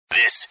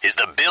This is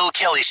the Bill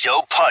Kelly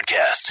Show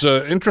podcast. It's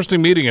an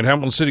interesting meeting at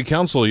Hamilton City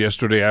Council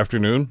yesterday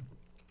afternoon.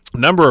 A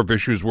number of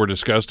issues were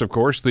discussed, of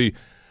course. The,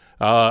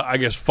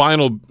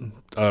 final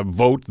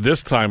vote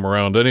this time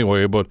around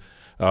anyway, but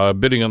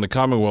bidding on the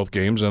Commonwealth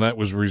Games, and that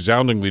was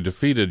resoundingly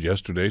defeated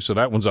yesterday, so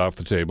that one's off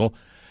the table.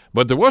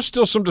 But there was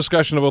still some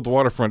discussion about the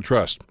Waterfront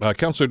Trust.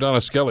 Councillor Donna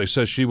Skelly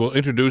says she will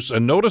introduce a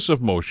notice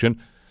of motion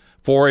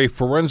for a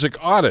forensic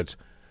audit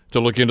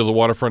to look into the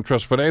Waterfront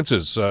Trust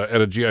finances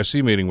at a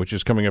GIC meeting, which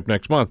is coming up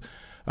next month.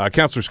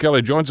 Councillor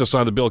Skelly joins us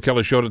on the Bill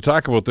Kelly Show to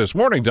talk about this.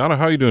 Morning, Donna.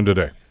 How are you doing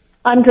today?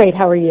 I'm great.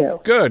 How are you?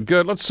 Good.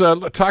 Let's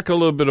talk a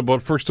little bit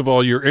about, first of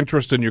all, your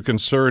interest and your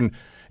concern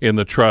in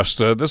the trust.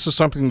 This is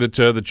something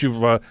that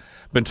you've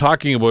been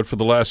talking about for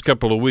the last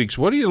couple of weeks.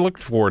 What do you look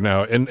for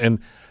now? And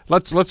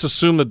let's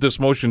assume that this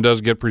motion does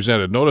get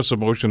presented. Notice of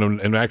motion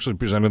and actually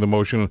presenting the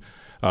motion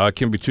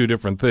can be two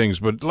different things.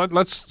 But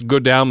let's go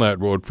down that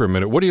road for a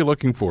minute. What are you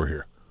looking for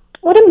here?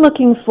 What I'm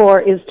looking for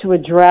is to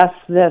address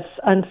this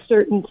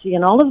uncertainty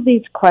and all of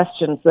these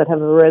questions that have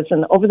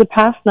arisen over the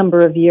past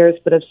number of years,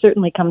 but have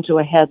certainly come to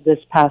a head this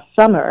past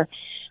summer,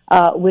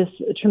 with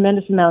a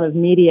tremendous amount of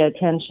media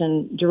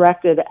attention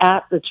directed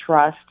at the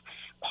trust.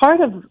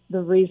 Part of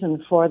the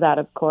reason for that,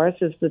 of course,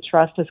 is the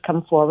trust has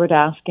come forward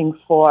asking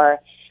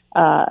for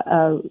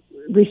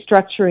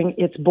restructuring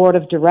its board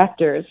of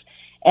directors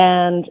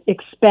and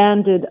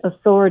expanded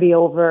authority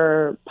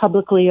over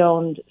publicly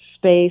owned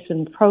space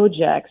and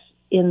projects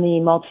in the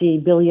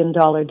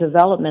multi-billion-dollar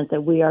development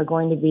that we are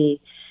going to be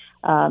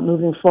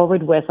moving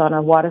forward with on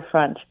our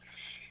waterfront.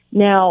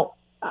 Now,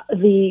 over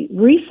the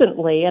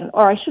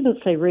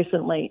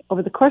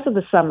course of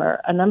the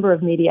summer, a number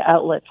of media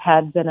outlets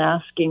had been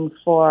asking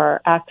for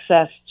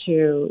access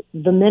to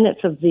the minutes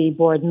of the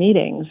board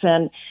meetings,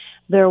 and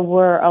there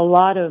were a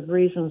lot of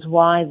reasons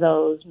why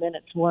those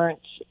minutes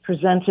weren't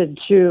presented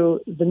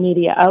to the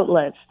media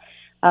outlets.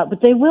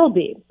 But they will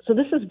be. So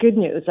this is good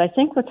news. I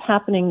think what's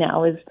happening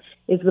now is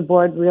the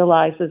board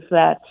realizes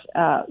that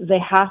they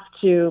have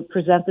to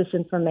present this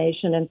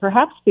information and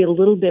perhaps be a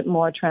little bit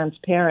more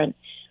transparent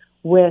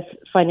with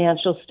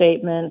financial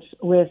statements,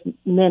 with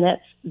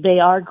minutes. They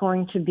are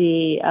going to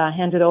be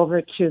handed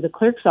over to the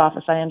clerk's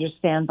office, I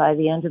understand, by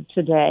the end of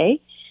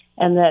today,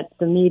 and that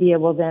the media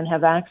will then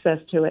have access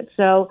to it.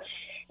 So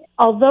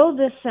although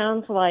this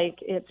sounds like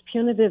it's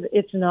punitive,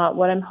 it's not.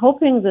 What I'm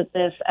hoping that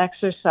this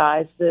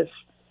exercise, this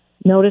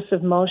notice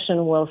of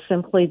motion will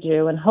simply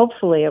do, and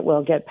hopefully it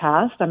will get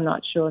passed. I'm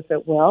not sure if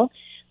it will,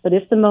 but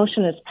if the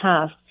motion is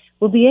passed,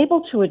 we'll be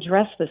able to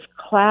address this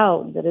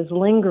cloud that is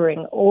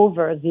lingering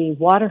over the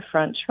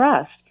Waterfront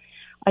Trust.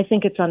 I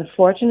think it's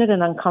unfortunate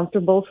and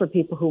uncomfortable for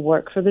people who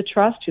work for the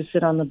trust, who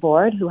sit on the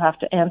board, who have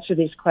to answer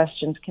these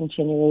questions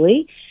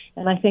continually.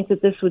 And I think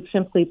that this would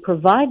simply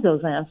provide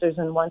those answers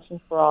and once and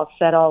for all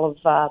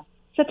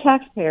set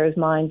taxpayers'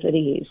 minds at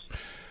ease.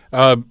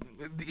 And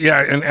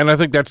I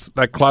think that's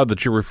that cloud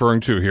that you're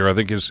referring to here, I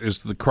think is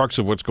the crux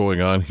of what's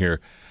going on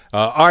here.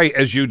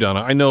 As you,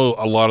 Donna, I know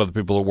a lot of the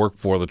people that work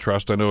for the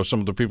trust. I know some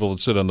of the people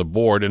that sit on the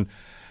board, and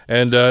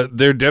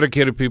they're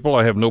dedicated people.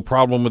 I have no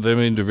problem with them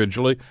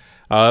individually.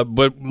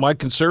 But my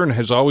concern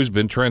has always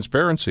been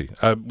transparency.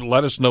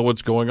 Let us know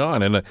what's going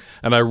on. And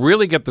I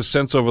really get the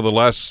sense over the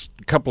last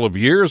couple of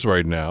years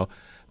right now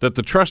that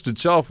the trust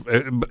itself,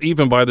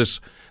 even by this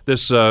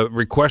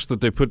request that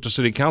they put to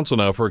City Council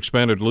now for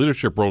expanded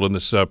leadership role in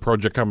this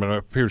project coming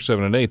up here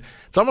 7 and 8,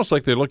 it's almost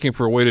like they're looking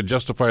for a way to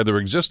justify their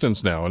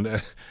existence now,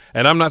 and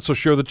I'm not so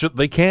sure that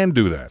they can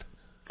do that.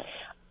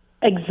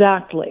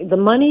 Exactly. The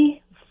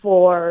money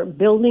for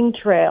building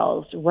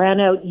trails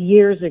ran out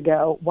years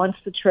ago once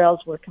the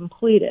trails were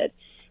completed,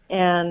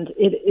 and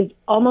it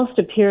almost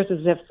appears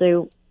as if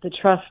the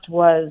trust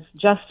was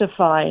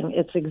justifying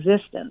its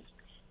existence.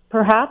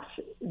 Perhaps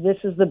this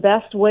is the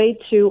best way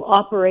to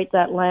operate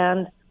that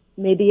land.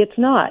 Maybe it's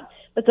not.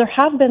 But there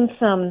have been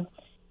some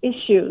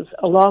issues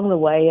along the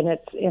way in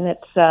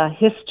its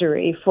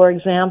history. For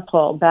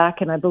example,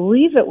 back in, I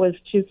believe it was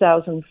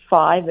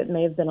 2005, it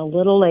may have been a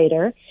little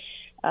later,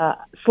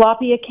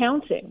 sloppy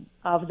accounting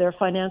of their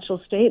financial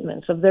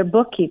statements, of their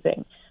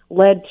bookkeeping,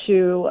 led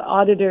to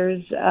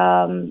auditors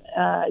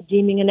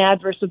deeming an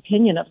adverse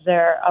opinion of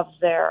their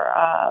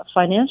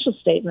financial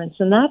statements.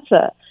 And that's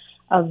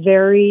a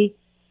very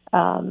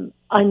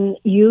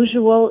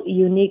unusual,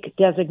 unique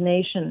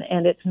designation,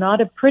 and it's not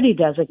a pretty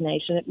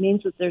designation. It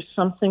means that there's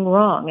something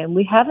wrong, and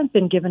we haven't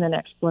been given an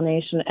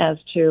explanation as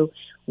to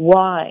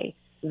why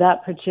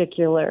that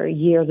particular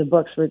year the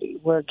books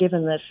were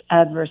given this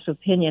adverse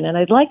opinion, and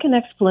I'd like an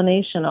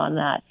explanation on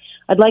that.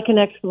 I'd like an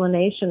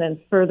explanation and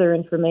further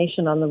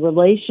information on the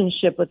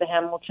relationship with the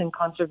Hamilton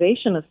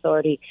Conservation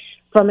Authority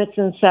from its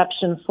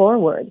inception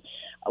forward.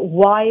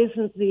 Why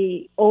isn't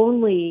the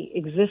only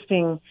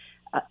existing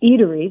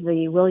eatery,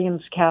 the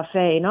Williams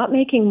Cafe, not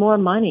making more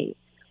money?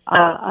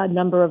 A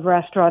number of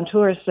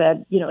restaurateurs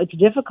said, it's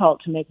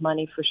difficult to make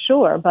money for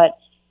sure, but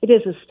it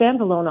is a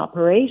standalone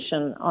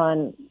operation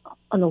on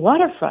the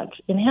waterfront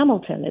in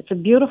Hamilton. It's a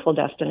beautiful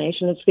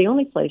destination. It's the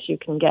only place you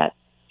can get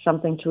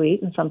something to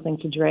eat and something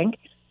to drink.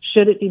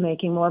 Should it be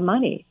making more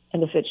money?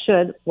 And if it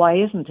should, why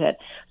isn't it?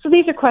 So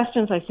these are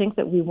questions I think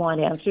that we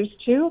want answers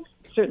to,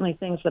 certainly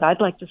things that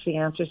I'd like to see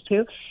answers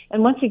to.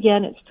 And once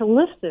again, it's to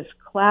lift this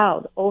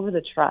cloud over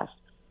the trust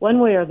one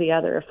way or the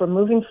other. If we're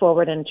moving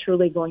forward and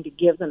truly going to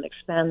give them,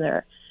 expand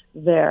their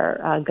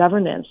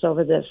governance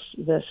over this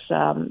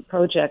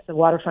project, the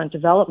waterfront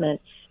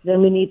development,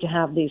 then we need to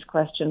have these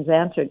questions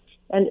answered.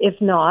 And if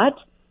not,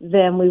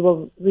 then we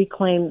will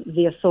reclaim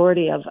the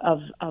authority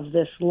of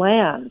this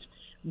land.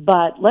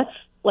 But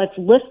let's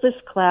lift this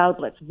cloud.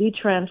 Let's be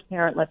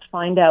transparent. Let's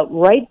find out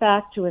right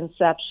back to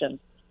inception,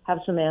 have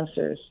some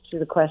answers to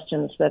the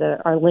questions that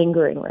are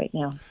lingering right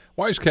now.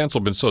 Why has council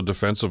been so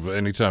defensive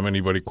anytime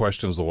anybody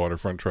questions the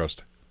Waterfront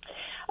Trust?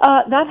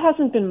 That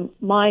hasn't been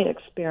my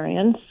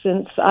experience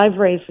since I've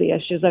raised the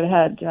issues. I've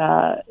had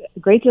a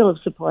great deal of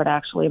support,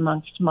 actually,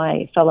 amongst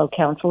my fellow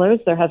councillors.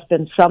 There has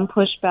been some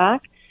pushback,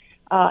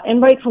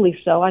 and rightfully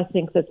so. I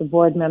think that the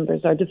board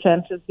members are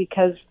defensive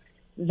because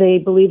they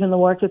believe in the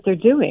work that they're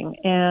doing,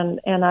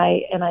 and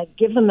I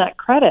give them that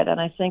credit.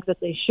 And I think that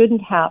they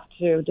shouldn't have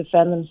to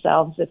defend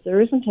themselves if there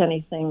isn't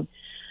anything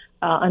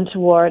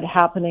untoward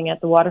happening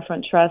at the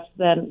Waterfront Trust.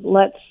 Then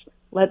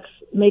let's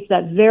make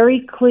that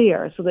very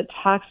clear so that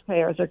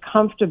taxpayers are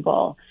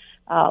comfortable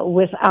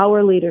with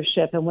our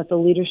leadership and with the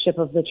leadership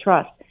of the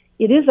trust.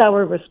 It is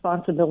our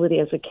responsibility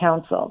as a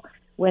council,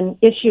 when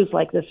issues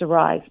like this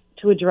arise,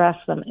 to address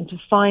them and to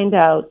find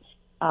out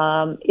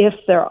if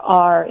there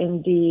are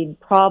indeed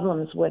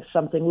problems with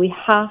something. We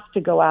have to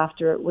go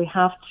after it. We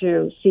have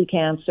to seek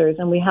answers,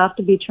 and we have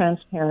to be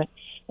transparent,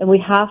 and we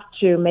have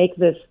to make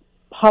this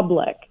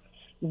public.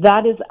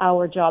 That is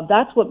our job.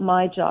 That's what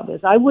my job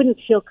is. I wouldn't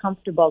feel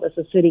comfortable as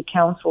a city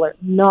councillor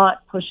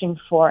not pushing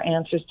for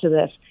answers to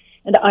this.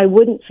 And I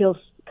wouldn't feel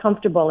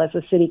comfortable as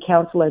a city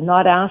councillor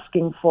not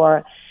asking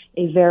for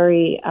a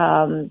very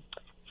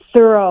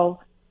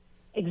thorough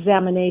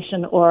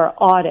examination or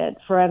audit,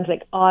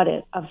 forensic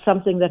audit, of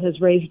something that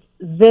has raised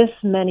this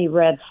many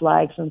red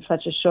flags in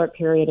such a short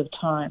period of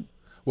time.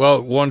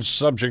 Well, one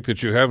subject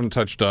that you haven't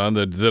touched on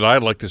that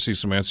I'd like to see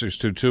some answers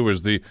to, too,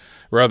 is the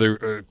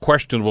rather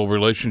questionable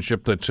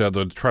relationship that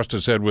the trust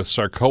has had with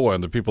Sarcoa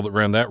and the people that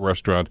ran that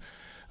restaurant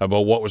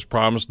about what was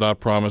promised, not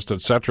promised,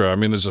 etc. I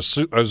mean, there's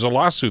a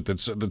lawsuit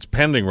that's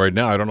pending right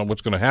now. I don't know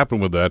what's going to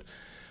happen with that.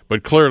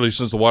 But clearly,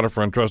 since the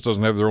Waterfront Trust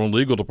doesn't have their own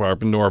legal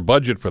department nor a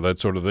budget for that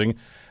sort of thing,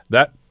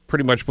 that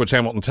pretty much puts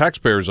Hamilton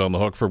taxpayers on the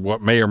hook for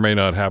what may or may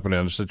not happen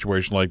in a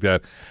situation like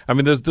that. I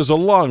mean, there's a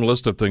long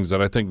list of things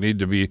that I think need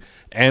to be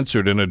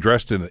answered and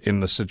addressed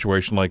in a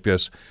situation like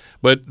this.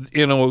 But,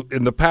 in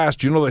the past,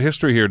 the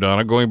history here,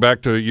 Donna, going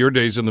back to your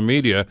days in the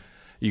media,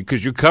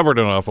 because you covered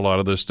an awful lot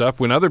of this stuff,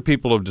 when other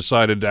people have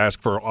decided to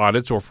ask for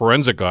audits or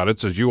forensic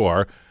audits, as you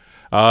are,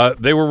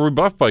 they were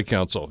rebuffed by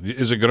council.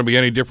 Is it going to be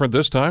any different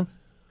this time?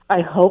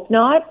 I hope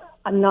not.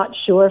 I'm not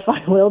sure if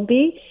I will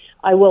be.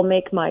 I will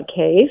make my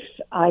case.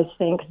 I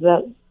think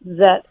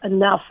that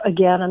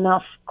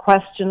enough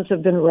questions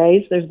have been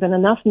raised. There's been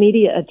enough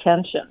media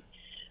attention.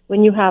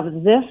 When you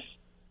have this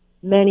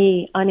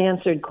many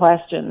unanswered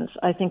questions,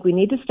 I think we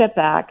need to step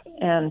back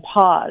and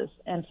pause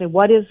and say,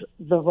 what is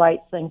the right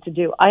thing to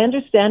do? I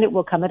understand it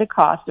will come at a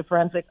cost. A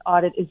forensic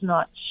audit is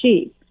not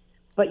cheap,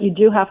 but you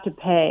do have to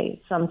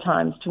pay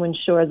sometimes to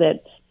ensure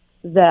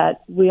that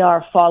we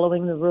are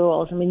following the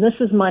rules. I mean, this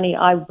is money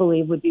I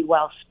believe would be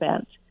well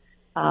spent.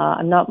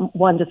 I'm not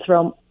one to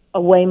throw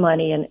away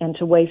money and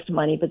to waste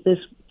money, but this,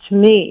 to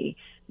me,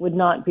 would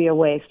not be a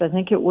waste. I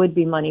think it would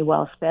be money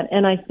well spent,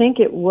 and I think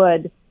it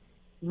would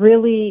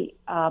really,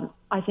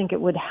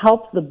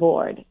 help the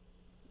board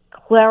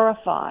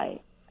clarify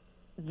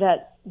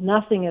that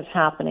nothing is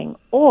happening,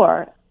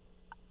 or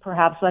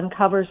perhaps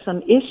uncover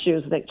some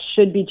issues that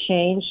should be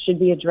changed, should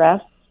be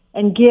addressed,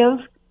 and give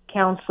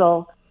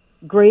council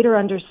greater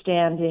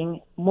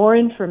understanding, more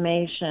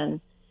information,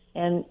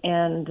 and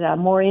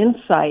more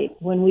insight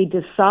when we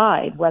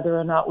decide whether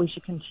or not we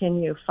should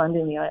continue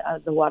funding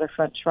the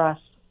Waterfront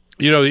Trust.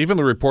 Even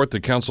the report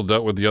that council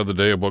dealt with the other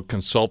day about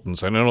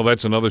consultants, I know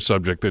that's another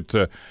subject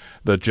that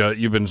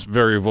you've been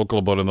very vocal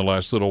about in the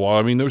last little while.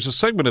 I mean, there was a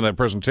segment in that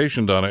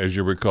presentation, Donna, as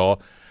you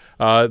recall,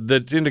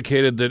 that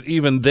indicated that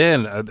even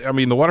then,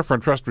 the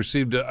Waterfront Trust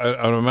received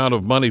an amount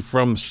of money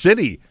from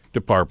city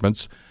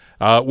departments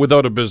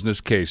without a business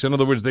case. In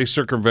other words, they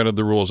circumvented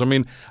the rules. I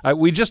mean,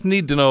 we just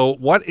need to know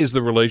what is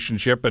the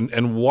relationship and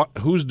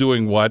who's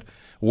doing what,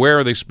 where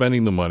are they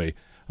spending the money.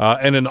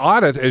 And an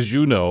audit, as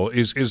you know,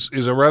 is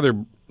a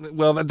rather,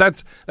 well,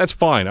 that's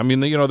fine. I mean,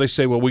 they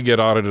say, well, we get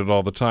audited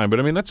all the time. But,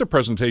 I mean, that's a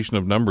presentation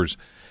of numbers.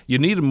 You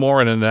need more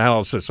an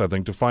analysis, I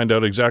think, to find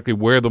out exactly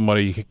where the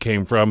money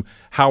came from,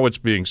 how it's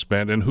being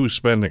spent, and who's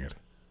spending it.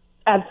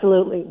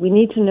 Absolutely. We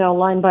need to know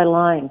line by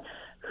line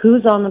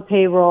who's on the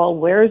payroll,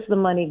 where's the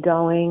money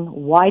going,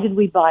 why did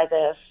we buy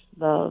this,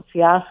 the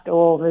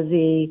fiasco over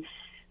the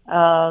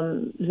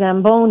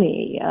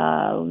Zamboni.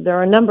 There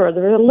are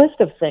a list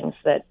of things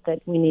that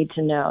we need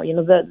to know.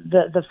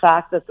 The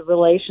fact that the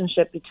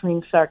relationship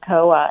between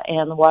Sarcoa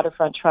and the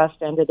Waterfront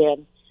Trust ended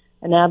in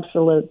an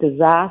absolute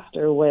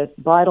disaster with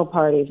bridal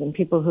parties and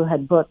people who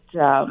had booked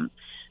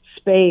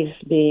space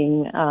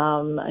being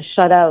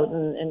shut out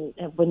and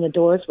when the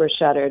doors were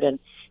shuttered, and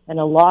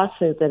a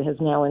lawsuit that has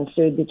now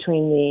ensued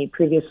between the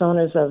previous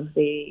owners of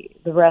the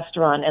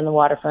restaurant and the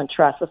Waterfront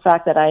Trust. The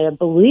fact that I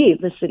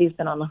believe the city's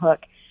been on the hook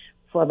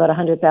for about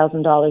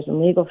 $100,000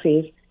 in legal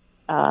fees.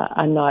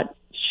 I'm not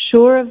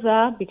sure of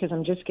that because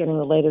I'm just getting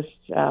the latest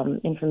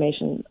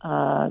information,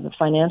 the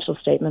financial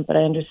statement, but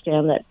I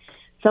understand that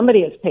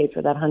somebody has paid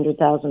for that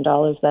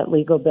 $100,000, that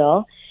legal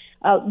bill.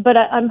 But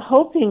I'm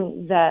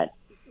hoping that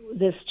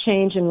this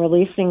change in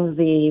releasing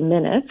the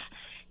minutes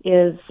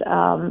is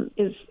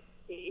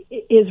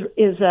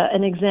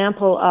an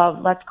example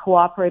of let's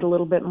cooperate a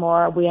little bit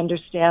more. We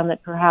understand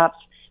that perhaps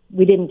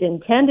we didn't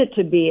intend it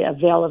to be a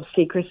veil of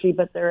secrecy,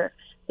 but there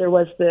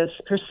was this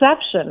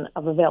perception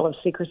of a veil of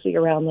secrecy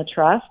around the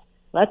trust.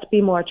 Let's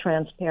be more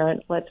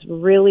transparent. Let's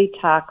really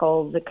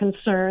tackle the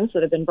concerns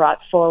that have been brought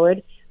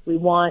forward. We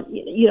want,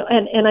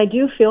 and I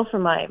do feel for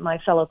my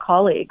fellow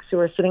colleagues who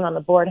are sitting on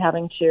the board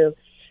having to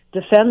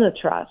defend the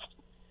trust.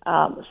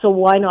 So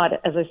why not,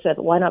 as I said,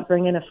 why not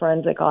bring in a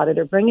forensic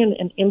auditor, bring in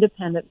an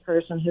independent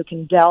person who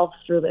can delve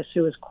through this,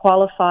 who is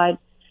qualified.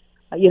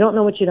 You don't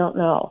know what you don't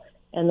know.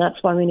 And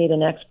that's why we need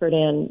an expert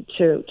in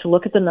to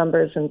look at the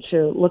numbers and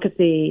to look at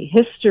the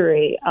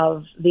history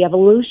of the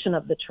evolution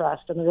of the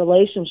trust and the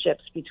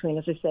relationships between,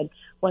 as I said,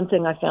 one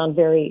thing I found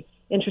very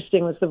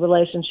interesting was the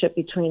relationship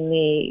between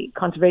the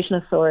Conservation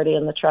Authority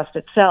and the trust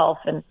itself,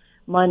 and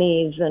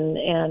monies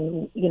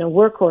and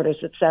work orders,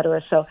 et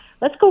cetera. So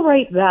let's go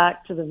right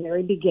back to the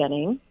very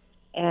beginning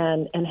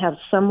and have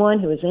someone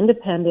who is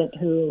independent,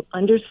 who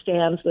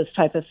understands this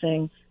type of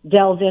thing,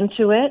 delve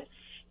into it,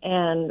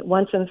 and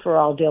once and for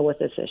all deal with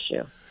this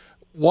issue.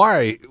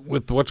 Why,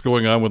 with what's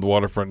going on with the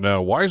waterfront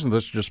now, why isn't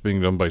this just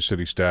being done by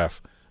city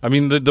staff? I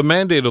mean, the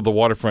mandate of the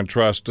Waterfront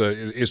Trust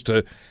is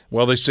to,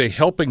 well, they say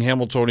helping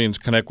Hamiltonians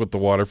connect with the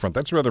waterfront.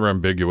 That's rather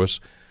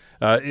ambiguous.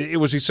 It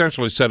was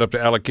essentially set up to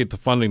allocate the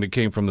funding that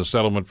came from the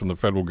settlement from the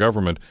federal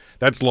government.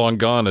 That's long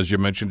gone, as you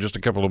mentioned just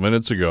a couple of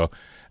minutes ago.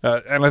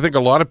 And I think a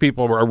lot of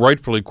people are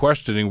rightfully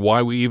questioning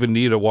why we even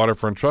need a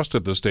Waterfront Trust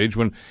at this stage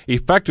when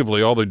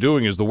effectively all they're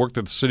doing is the work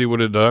that the city would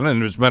have done,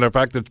 and as a matter of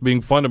fact, it's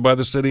being funded by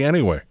the city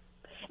anyway.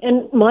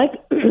 And my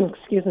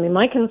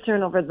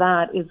concern over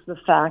that is the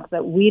fact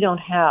that we don't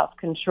have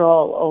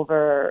control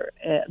over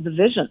the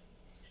vision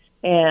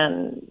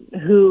and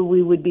who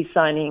we would be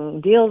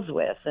signing deals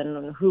with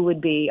and who would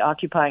be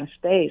occupying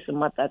space and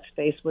what that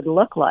space would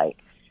look like.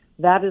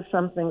 That is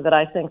something that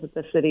I think that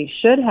the city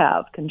should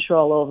have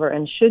control over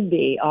and should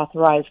be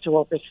authorized to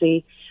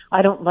oversee.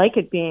 I don't like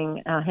it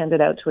being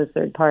handed out to a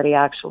third party,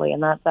 actually,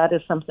 and that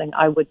is something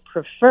I would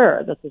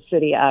prefer that the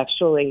city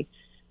actually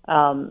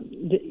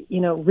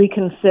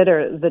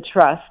reconsider the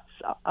trust's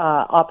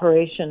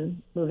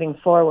operation moving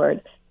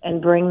forward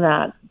and bring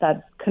that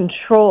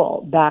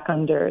control back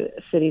under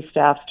city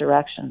staff's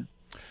direction.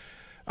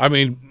 I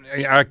mean,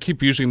 I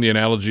keep using the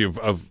analogy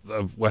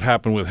of what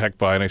happened with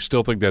HECFI, and I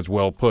still think that's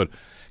well put,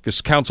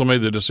 because council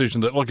made the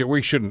decision that, look,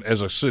 we shouldn't,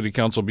 as a city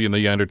council, be in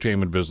the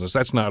entertainment business.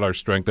 That's not our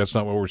strength. That's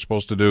not what we're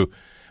supposed to do.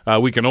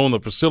 We can own the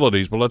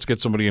facilities, but let's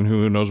get somebody in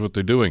who knows what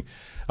they're doing.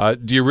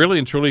 Do you really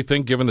and truly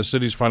think, given the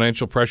city's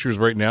financial pressures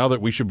right now,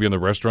 that we should be in the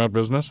restaurant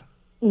business?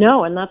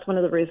 No, and that's one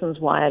of the reasons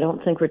why I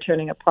don't think we're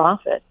turning a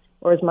profit,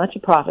 or as much a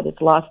profit.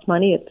 It's lost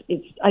money.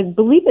 I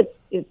believe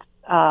it's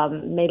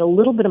made a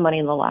little bit of money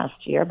in the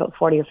last year, about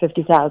 40 or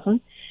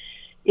 50,000.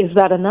 Is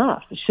that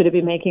enough? Should it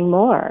be making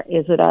more?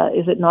 Is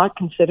it not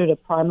considered a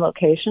prime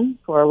location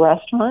for a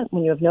restaurant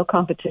when you have no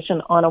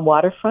competition on a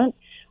waterfront?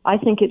 I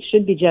think it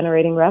should be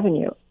generating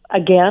revenue.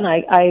 Again,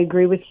 I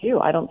agree with you.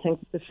 I don't think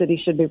the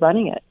city should be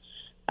running it.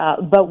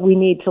 But we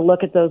need to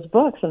look at those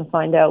books and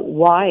find out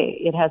why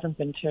it hasn't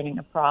been turning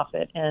a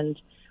profit, and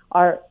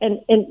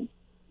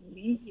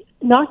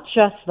not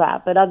just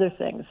that, but other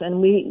things.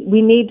 And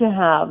we need to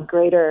have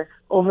greater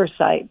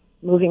oversight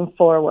moving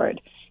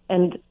forward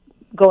and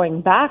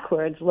going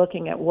backwards,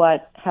 looking at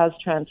what has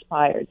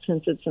transpired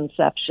since its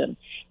inception.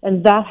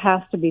 And that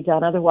has to be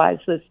done. Otherwise,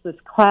 this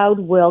cloud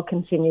will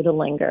continue to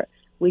linger.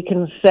 We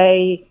can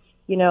say,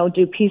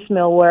 do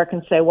piecemeal work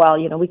and say, well,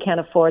 we can't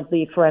afford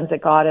the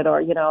forensic audit,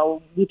 or,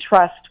 we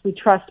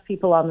trust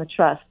people on the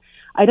trust.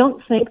 I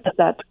don't think that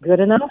that's good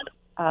enough.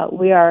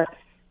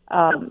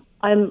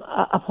 I'm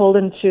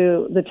upholding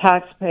to the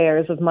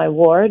taxpayers of my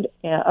ward,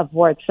 of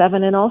Ward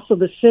 7, and also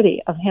the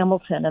city of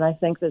Hamilton. And I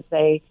think that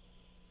they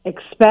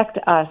expect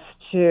us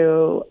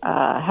to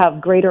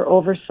have greater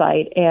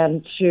oversight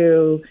and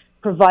to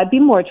be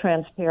more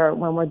transparent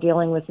when we're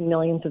dealing with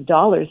millions of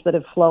dollars that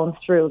have flown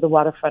through the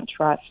Waterfront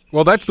Trust.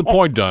 Well, that's the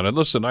point, Donna.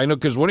 Listen, I know,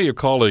 because one of your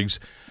colleagues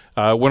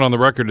went on the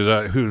record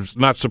who's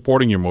not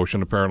supporting your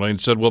motion, apparently,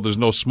 and said, well, there's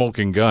no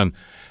smoking gun.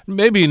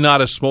 Maybe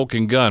not a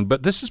smoking gun,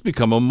 but this has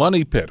become a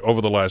money pit over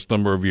the last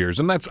number of years,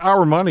 and that's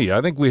our money. I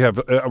think we have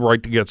a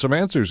right to get some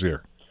answers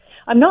here.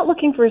 I'm not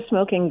looking for a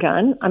smoking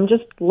gun. I'm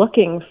just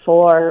looking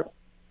for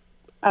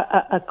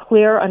a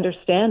clear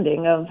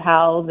understanding of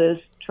how this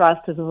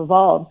trust has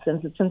evolved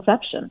since its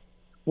inception,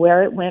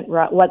 where it went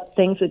right, what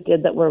things it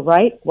did that were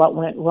right, what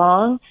went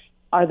wrong,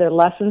 Are there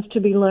lessons to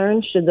be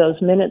learned? Should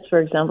those minutes, for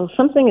example,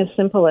 something as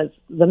simple as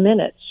the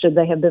minutes, should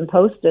they have been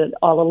posted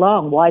all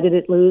along? Why did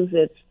it lose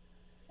its,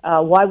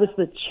 why was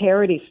the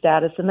charity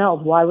status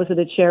annulled? Why was it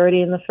a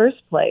charity in the first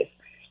place?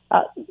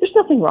 There's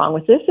nothing wrong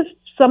with this. If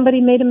somebody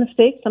made a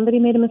mistake, somebody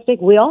made a mistake.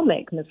 We all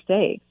make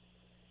mistakes.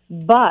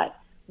 But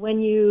when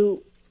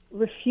you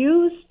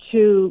refuse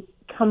to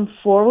come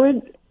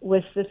forward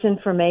with this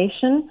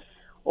information,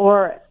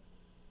 or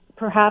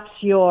perhaps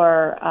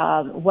your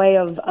way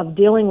of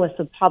dealing with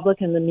the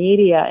public and the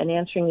media and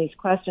answering these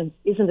questions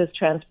isn't as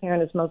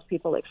transparent as most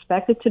people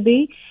expect it to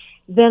be,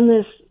 then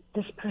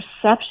this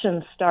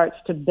perception starts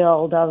to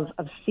build of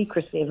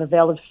secrecy, of a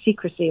veil of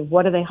secrecy, of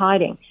what are they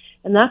hiding.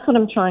 And that's what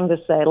I'm trying to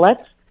say.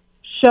 Let's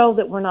show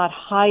that we're not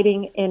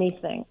hiding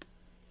anything.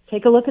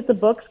 Take a look at the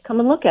books. Come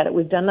and look at it.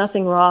 We've done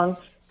nothing wrong.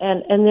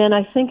 And then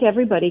I think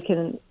everybody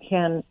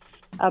can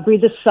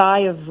breathe a sigh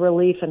of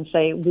relief and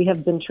say, we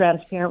have been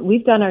transparent.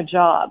 We've done our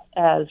job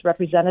as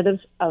representatives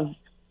of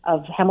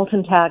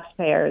Hamilton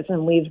taxpayers,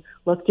 and we've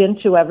looked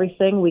into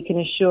everything. We can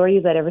assure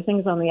you that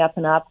everything's on the up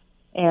and up,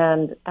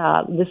 and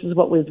this is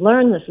what we've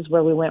learned. This is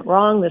where we went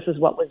wrong. This is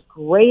what was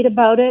great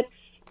about it,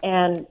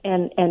 and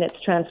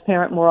it's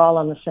transparent, and we're all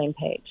on the same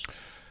page.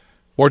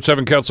 Ward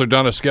 7 Councillor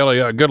Donna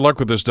Skelly, good luck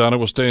with this, Donna.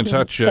 We'll stay in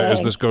touch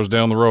as this goes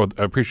down the road.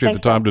 I appreciate the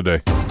time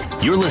today.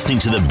 You're listening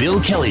to The Bill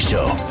Kelly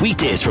Show,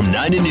 weekdays from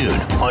 9 to noon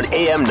on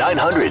AM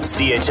 900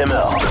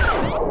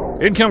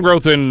 CHML. Income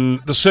growth in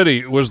the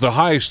city was the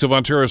highest of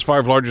Ontario's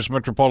 5 largest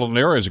metropolitan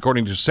areas,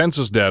 according to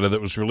census data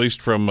that was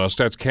released from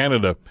Stats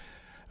Canada.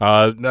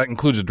 That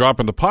includes a drop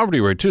in the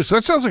poverty rate, too. So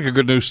that sounds like a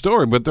good news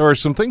story, but there are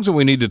some things that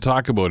we need to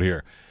talk about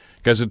here,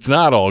 because it's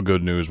not all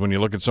good news when you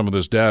look at some of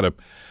this data.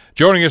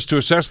 Joining us to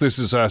assess this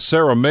is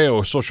Sarah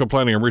Mayo, Social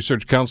Planning and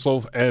Research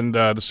Council, and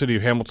the City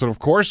of Hamilton, of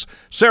course.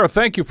 Sarah,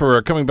 thank you for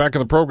coming back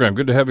on the program.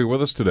 Good to have you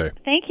with us today.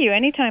 Thank you.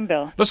 Anytime,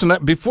 Bill. Listen,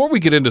 before we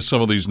get into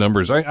some of these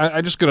numbers, I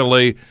just going to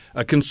lay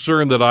a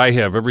concern that I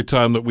have every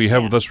time that we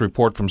have this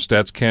report from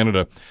Stats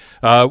Canada.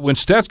 When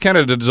Stats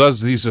Canada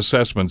does these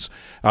assessments,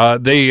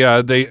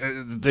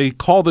 they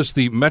call this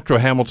the Metro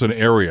Hamilton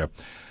area.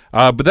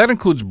 But that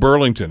includes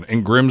Burlington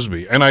and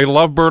Grimsby. And I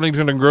love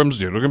Burlington and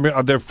Grimsby.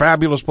 They're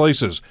fabulous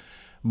places.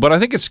 But I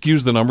think it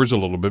skews the numbers a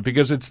little bit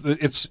because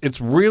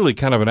it's really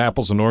kind of an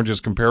apples and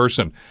oranges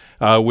comparison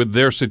with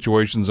their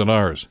situations and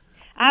ours.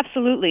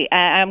 Absolutely.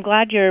 I'm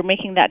glad you're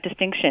making that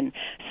distinction.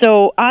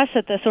 So us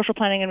at the Social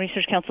Planning and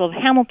Research Council of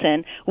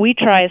Hamilton, we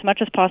try as much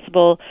as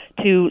possible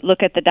to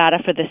look at the data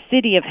for the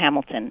City of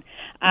Hamilton.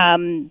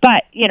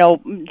 But,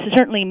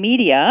 certainly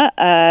media,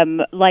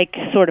 like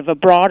sort of a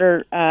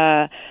broader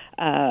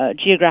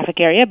geographic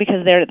area,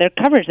 because their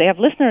coverage, they have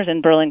listeners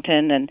in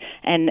Burlington, and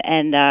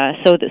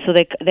so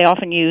they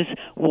often use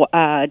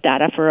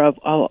data for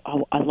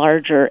a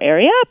larger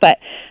area. But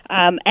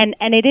and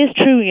it is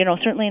true,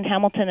 certainly in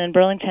Hamilton and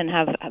Burlington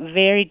have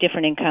very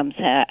different incomes.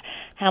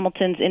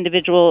 Hamilton's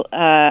individual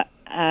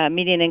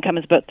median income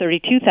is about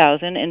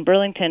 $32,000. In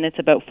Burlington, it's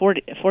about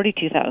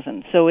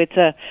 $42,000. So it's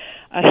a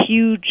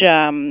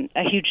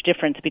huge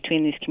difference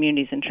between these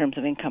communities in terms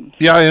of incomes.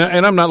 Yeah,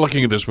 and I'm not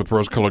looking at this with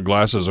rose-colored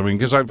glasses. I mean,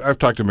 because I've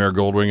talked to Mayor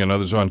Goldwing and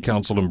others on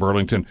council in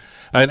Burlington,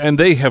 and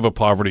they have a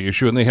poverty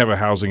issue and they have a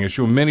housing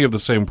issue, and many of the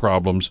same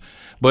problems.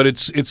 But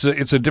it's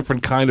a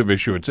different kind of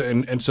issue.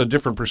 It's a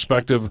different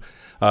perspective,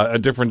 a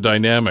different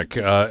dynamic,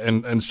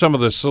 and some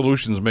of the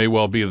solutions may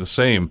well be the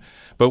same.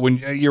 But when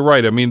you're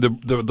right, I mean,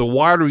 the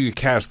wider you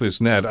cast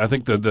this net, I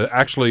think that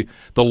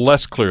the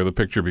less clear the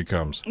picture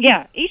becomes.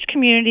 Yeah, each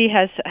community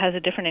has a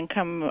different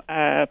income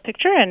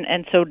picture,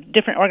 and so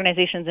different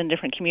organizations in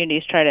different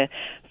communities try to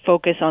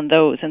focus on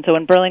those. And so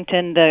in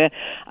Burlington, the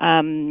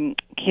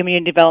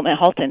Community Development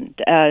Halton,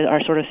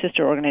 our sort of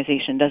sister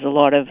organization, does a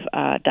lot of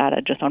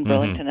data just on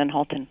Burlington and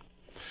Halton.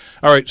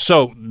 All right.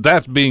 So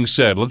that being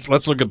said, let's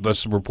look at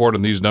this report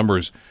and these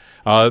numbers.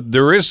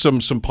 There is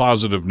some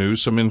positive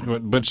news,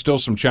 but still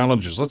some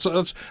challenges.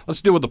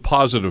 Let's deal with the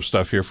positive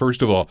stuff here.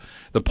 First of all,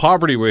 the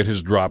poverty rate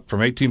has dropped from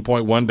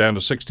 18.1 down to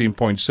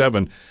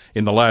 16.7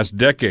 in the last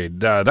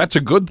decade. That's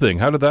a good thing.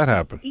 How did that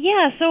happen?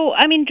 Yeah, so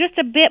I mean, just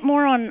a bit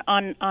more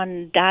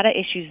on data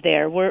issues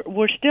there.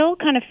 We're still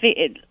kind of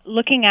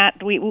looking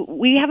at.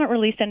 We haven't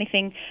released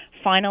anything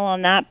final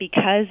on that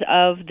because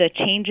of the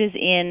changes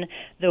in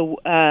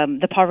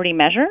the poverty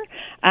measure.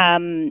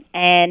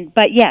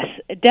 But yes,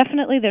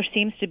 definitely there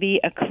seems to be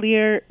a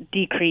clear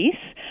decrease,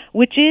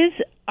 which is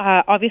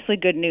obviously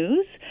good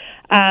news.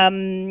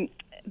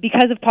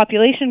 Because of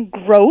population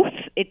growth,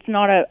 it's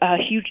not a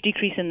huge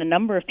decrease in the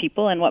number of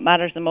people, and what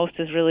matters the most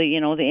is really,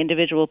 the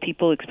individual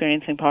people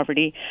experiencing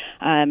poverty,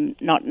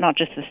 not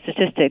just the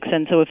statistics.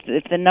 And so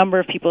if the number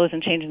of people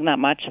isn't changing that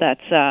much,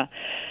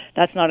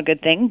 that's not a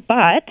good thing.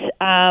 But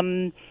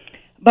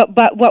But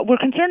what we're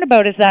concerned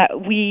about is that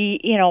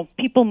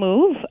people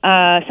move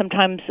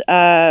sometimes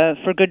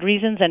for good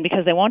reasons and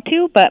because they want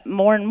to, but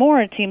more and more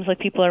it seems like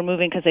people are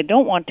moving because they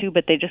don't want to,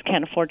 but they just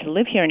can't afford to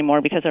live here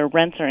anymore because our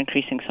rents are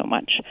increasing so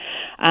much.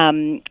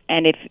 And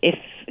if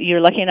you're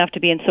lucky enough to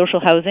be in social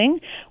housing,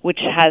 which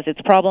has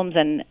its problems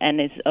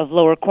and is of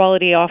lower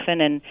quality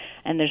often,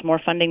 and there's more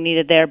funding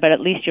needed there, but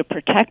at least you're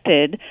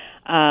protected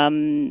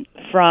from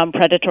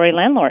predatory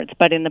landlords.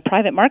 But in the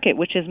private market,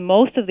 which is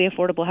most of the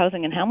affordable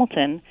housing in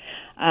Hamilton,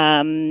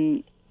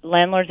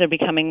 landlords are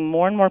becoming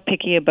more and more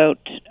picky about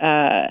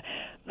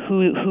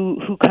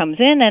who comes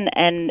in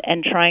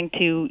and trying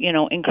to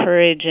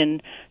encourage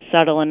in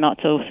subtle and not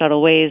so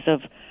subtle ways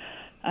of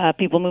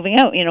people moving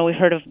out. We've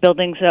heard of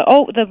buildings.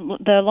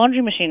 The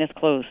laundry machine is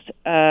closed.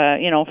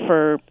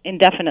 For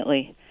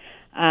indefinitely,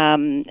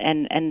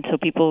 and so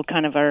people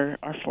kind of are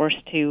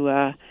forced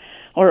to.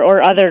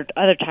 Or other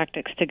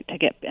tactics to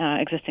get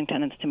existing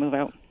tenants to move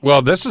out.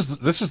 Well, this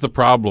is the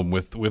problem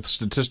with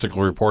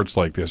statistical reports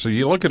like this. So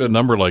you look at a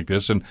number like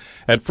this, and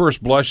at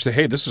first blush, say,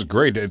 "Hey, this is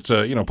great." It's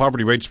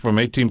poverty rates from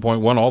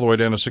 18.1 all the way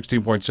down to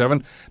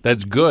 16.7.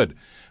 That's good.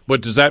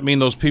 But does that mean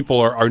those people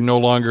are no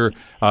longer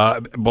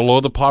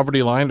below the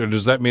poverty line, or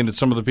does that mean that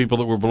some of the people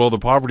that were below the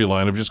poverty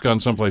line have just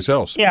gone someplace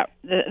else? Yeah,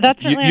 that's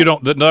you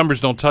don't. The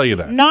numbers don't tell you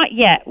that. Not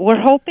yet.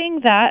 We're hoping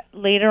that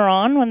later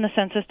on, when the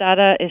census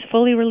data is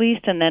fully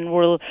released, and then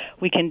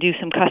we can do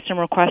some custom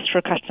requests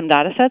for custom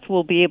data sets,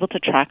 we'll be able to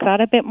track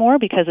that a bit more,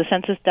 because the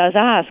census does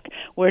ask,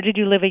 where did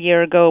you live a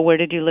year ago? Where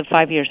did you live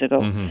 5 years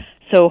ago? Mm-hmm.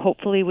 So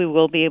hopefully we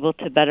will be able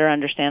to better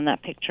understand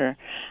that picture.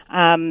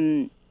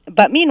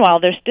 But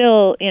meanwhile, there's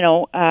still,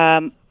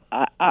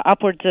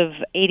 upwards of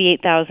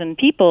 88,000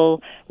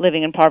 people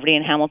living in poverty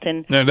in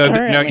Hamilton.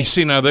 Now you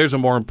see, there's a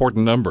more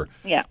important number.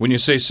 Yeah. When you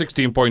say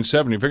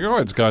 16.7, you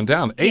figure, it's gone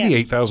down.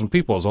 88,000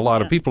 people is a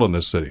lot of people in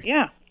this city.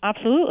 Yeah,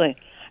 absolutely.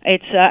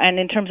 It's and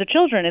in terms of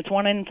children, it's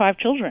 1 in 5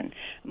 children,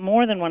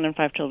 more than 1 in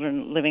 5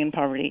 children living in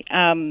poverty,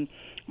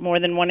 more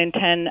than 1 in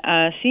 10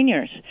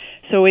 seniors.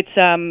 So it's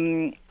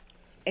an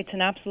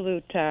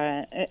absolute.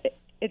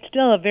 It's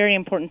still a very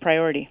important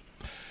priority.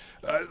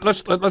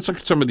 Let's look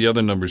at some of the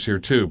other numbers here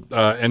too,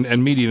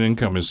 and median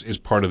income is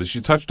part of this. You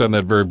touched on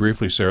that very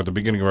briefly, Sarah, at the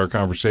beginning of our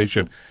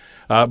conversation,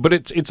 but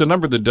it's a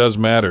number that does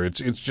matter.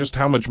 It's just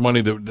how much money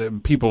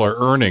that people are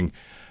earning,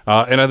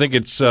 and I think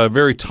it's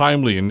very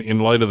timely in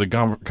light of the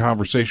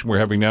conversation we're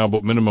having now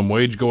about minimum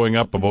wage going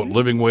up, about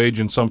living wage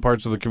in some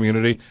parts of the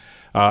community,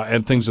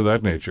 and things of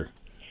that nature.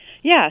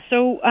 Yeah,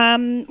 so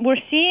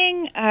we're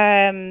seeing,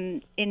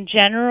 in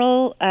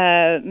general,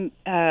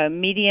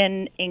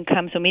 median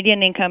income. So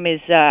median income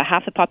is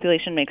half the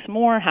population makes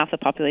more, half the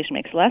population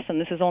makes less, and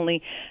this is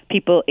only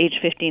people age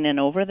 15 and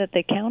over that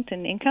they count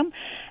in income.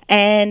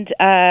 And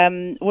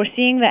we're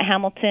seeing that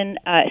Hamilton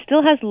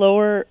still has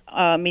lower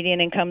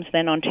median incomes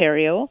than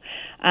Ontario,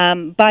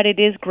 but it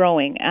is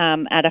growing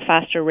at a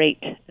faster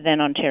rate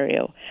than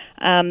Ontario.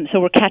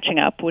 So we're catching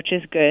up, which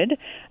is good.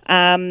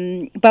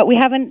 But we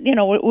haven't,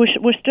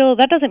 we're still,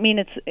 that doesn't mean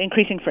it's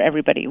increasing for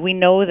everybody. We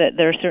know that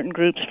there are certain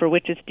groups for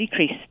which it's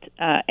decreased.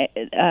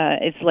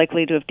 It's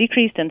likely to have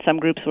decreased, and some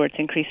groups where it's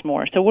increased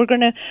more. So we're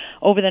going to,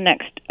 over the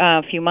next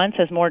few months,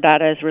 as more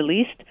data is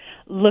released,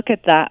 look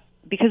at that.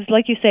 Because,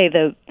 like you say,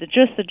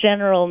 just the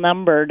general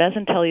number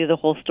doesn't tell you the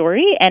whole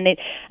story, and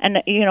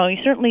you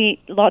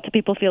certainly, lots of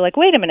people feel like,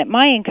 wait a minute,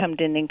 my income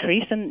didn't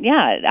increase, and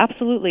yeah,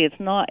 absolutely, it's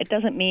not. It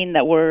doesn't mean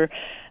that we're,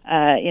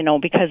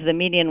 because the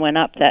median went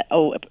up, that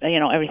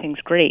everything's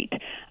great.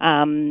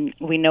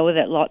 We know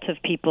that lots of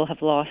people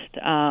have lost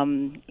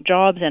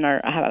jobs and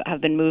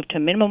have been moved to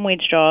minimum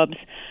wage jobs,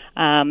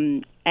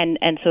 and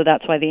so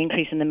that's why the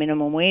increase in the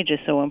minimum wage is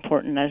so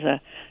important as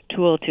a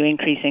tool to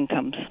increase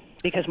incomes.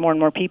 Because more and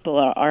more people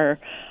are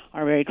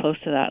very close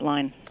to that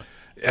line.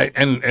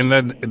 And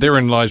then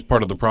therein lies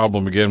part of the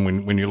problem, again,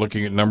 when you're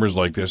looking at numbers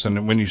like this,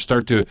 and when you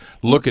start to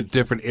look at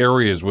different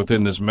areas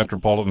within this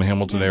metropolitan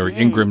Hamilton area,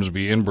 in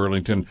Grimsby, in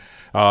Burlington,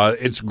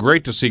 it's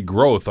great to see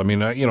growth. I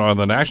mean, on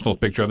the national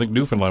picture, I think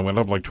Newfoundland went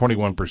up like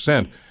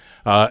 21%.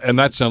 And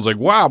that sounds like,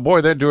 wow, boy,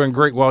 they're doing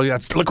great. Well,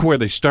 look where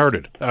they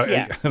started.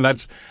 And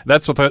that's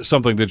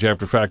something that you have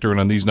to factor in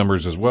on these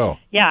numbers as well.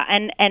 Yeah,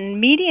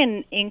 and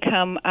median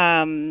income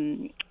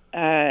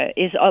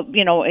is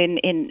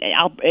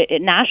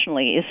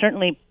nationally is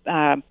certainly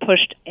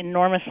pushed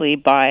enormously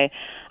by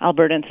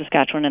Alberta and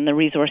Saskatchewan and the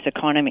resource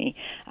economy,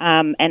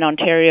 and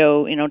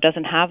Ontario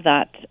doesn't have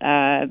that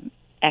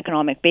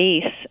economic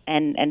base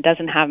and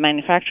doesn't have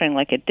manufacturing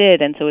like it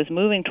did, and so is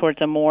moving towards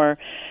a more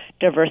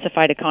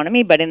diversified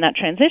economy. But in that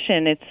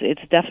transition,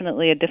 it's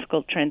definitely a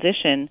difficult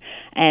transition,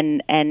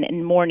 and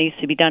more needs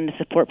to be done to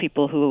support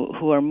people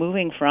who are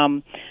moving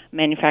from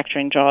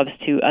manufacturing jobs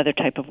to other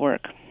type of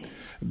work.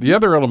 The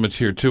other element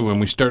here, too, when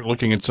we start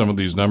looking at some of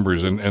these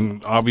numbers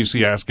and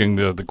obviously asking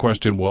the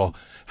question, well,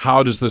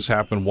 how does this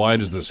happen? Why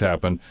does this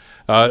happen?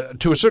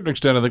 To a certain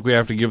extent, I think we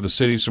have to give the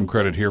city some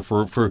credit here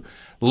for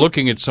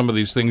looking at some of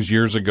these things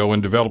years ago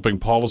and developing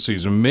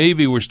policies. And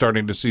maybe we're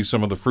starting to see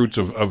some of the fruits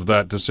of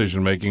that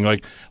decision-making,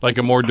 like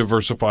a more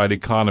diversified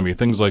economy,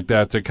 things like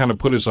that, to kind of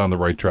put us on the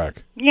right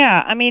track.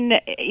 Yeah, I mean,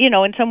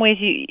 in some ways,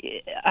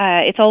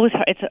 it's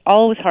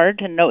always hard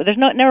to know. There's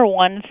never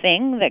one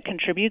thing that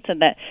contributes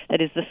and that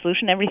is the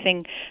solution.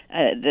 Everything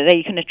that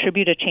you can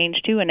attribute a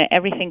change to, and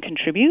everything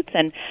contributes.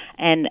 And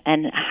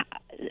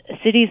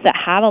cities that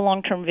have a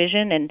long-term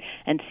vision and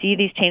see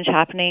these change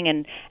happening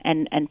and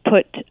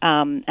put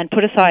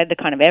aside the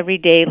kind of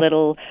everyday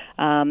little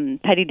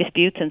petty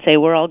disputes and say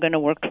we're all going to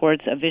work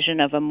towards a vision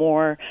of a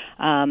more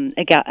an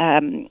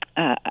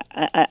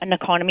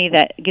economy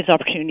that gives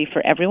opportunity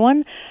for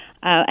everyone.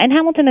 And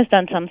Hamilton has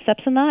done some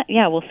steps in that.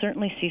 Yeah, we'll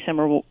certainly see some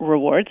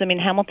rewards. I mean,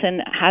 Hamilton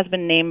has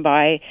been named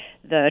by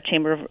the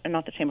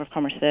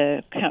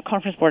the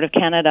Conference Board of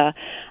Canada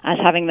as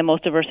having the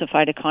most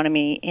diversified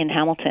economy in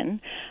Hamilton.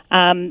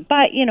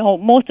 But,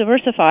 most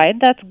diversified,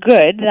 that's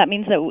good. That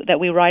means that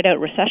we ride out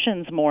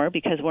recessions more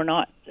because we're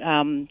not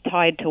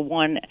tied to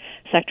one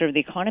sector of the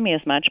economy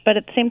as much. But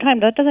at the same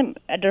time, a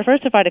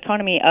diversified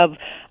economy of,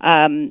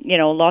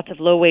 lots of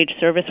low-wage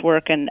service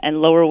work and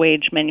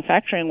lower-wage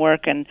manufacturing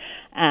work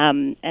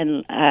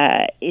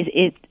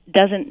it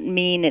doesn't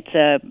mean it's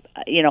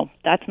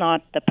that's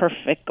not the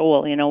perfect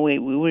goal. We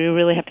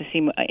really have to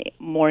see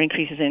more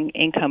increases in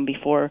income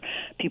before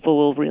people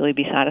will really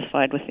be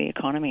satisfied with the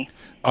economy.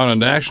 On a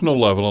national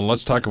level, and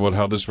let's talk about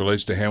how this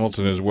relates to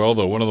Hamilton as well,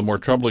 though, one of the more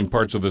troubling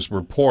parts of this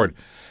report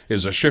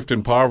is a shift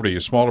in poverty,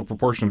 a smaller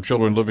proportion of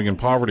children living in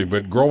poverty,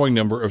 but growing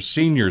number of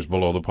seniors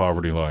below the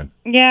poverty line.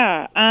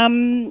 Yeah,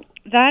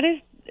 that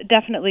is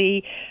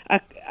definitely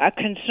a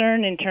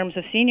concern in terms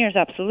of seniors,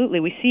 absolutely.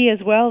 We see as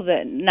well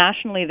that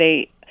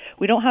nationally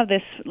we don't have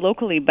this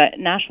locally, but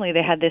nationally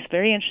they had this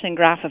very interesting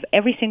graph of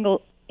every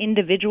single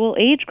individual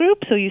age group.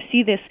 So you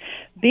see this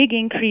big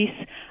increase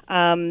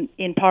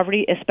in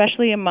poverty,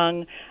 especially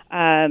among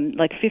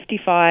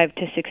 55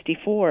 to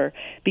 64,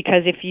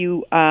 because if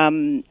you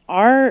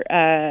are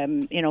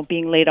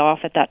being laid off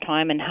at that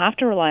time and have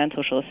to rely on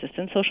social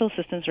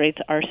assistance rates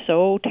are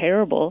so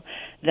terrible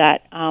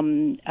that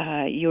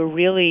you're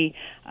really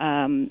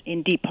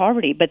in deep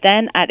poverty. But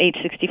then at age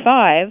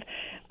 65,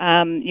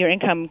 your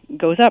income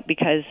goes up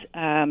because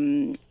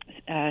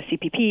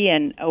CPP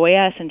and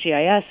OAS and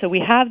GIS. So we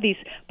have these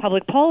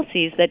public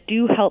policies that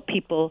do help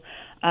people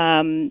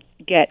improve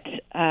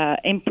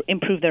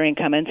their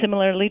income. And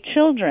similarly,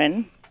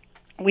 children,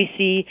 we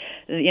see,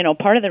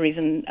 part of the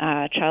reason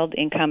child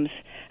incomes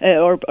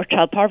or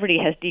child poverty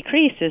has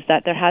decreased is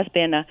that there has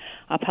been a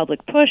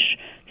public push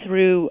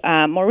through,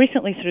 more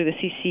recently through the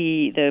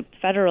CC, the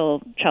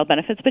federal child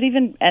benefits,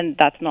 and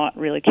that's not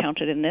really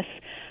counted in this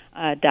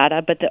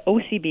data, but the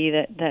OCB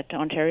that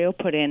Ontario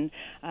put in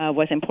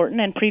was important,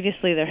 and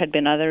previously there had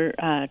been other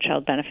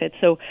child benefits.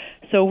 So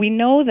we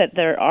know that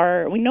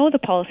we know the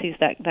policies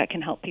that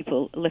can help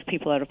lift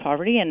people out of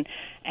poverty, and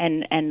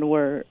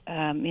we're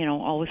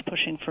always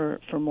pushing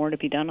for more to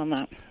be done on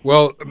that.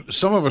 Well,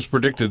 some of us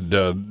predicted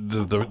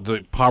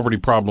the poverty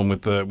problem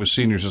with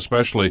seniors,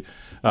 especially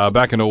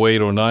back in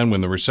 08-09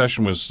 when the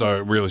recession was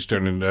really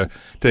starting to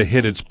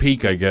hit its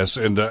peak, I guess,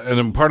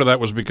 and part of that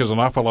was because an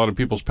awful lot of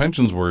people's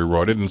pensions were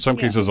eroded, in some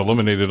cases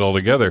eliminated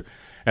altogether.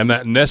 And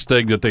that nest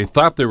egg that they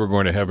thought they were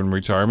going to have in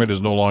retirement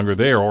is no longer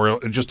there, or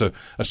just a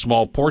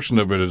small portion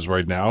of it is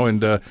right now. And,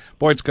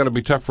 boy, it's got to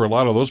be tough for a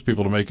lot of those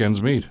people to make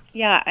ends meet.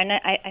 Yeah, and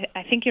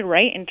I think you're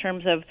right in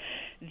terms of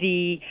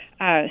the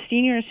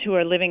seniors who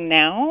are living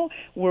now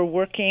were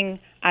working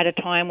at a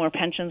time where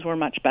pensions were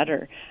much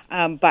better.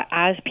 But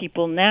as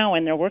people now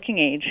in their working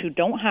age who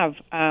don't have,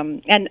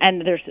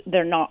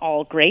 they're not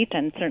all great,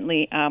 and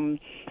certainly,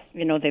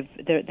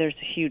 there's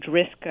a huge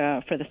risk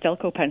for the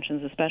Stelco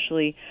pensions,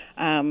 especially.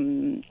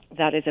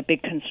 That is a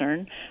big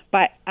concern.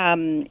 But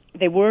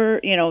they were,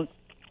 in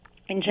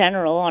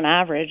general, on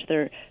average,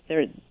 they're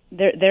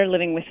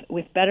living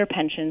with better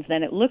pensions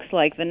than it looks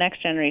like the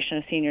next generation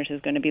of seniors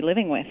is going to be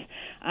living with,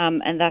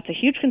 and that's a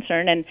huge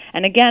concern.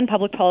 And again,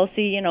 public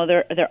policy,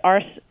 there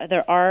are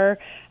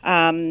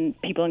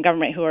people in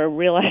government who are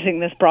realizing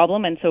this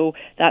problem, and so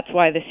that's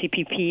why the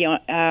CPP,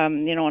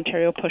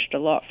 Ontario pushed a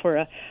lot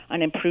for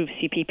an improved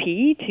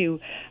CPP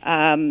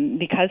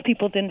because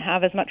people didn't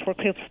have as much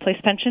workplace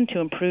pension to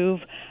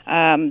improve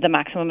the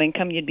maximum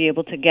income you'd be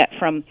able to get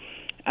from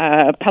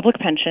public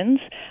pensions.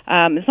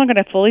 It's not going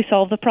to fully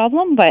solve the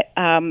problem, but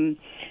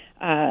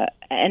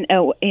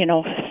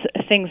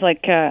things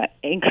like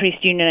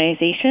increased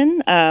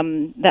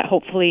unionization that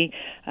hopefully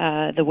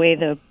the way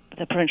the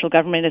provincial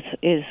government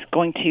is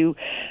going to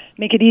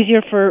make it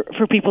easier for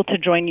people to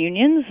join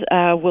unions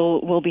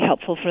will be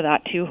helpful for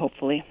that too,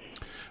 hopefully.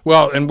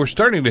 Well, and we're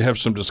starting to have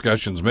some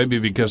discussions, maybe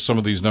because some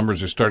of these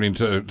numbers are starting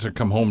to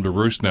come home to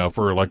roost now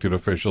for elected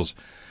officials,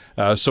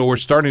 So we're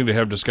starting to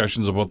have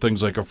discussions about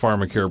things like a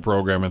pharmacare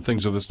program and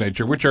things of this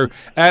nature, which are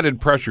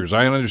added pressures.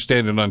 I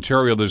understand in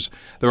Ontario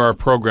there are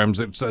programs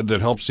that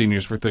help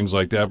seniors for things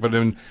like that, but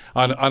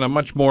on a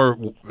much more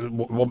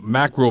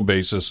macro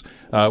basis,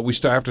 we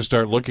still have to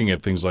start looking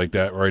at things like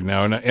that right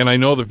now. And I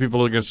know that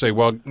people are going to say,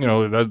 well,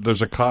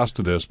 there's a cost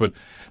to this, but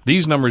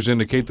these numbers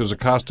indicate there's a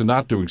cost to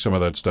not doing some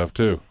of that stuff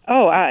too.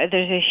 Oh,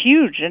 there's a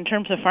huge, in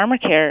terms of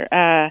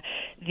pharmacare,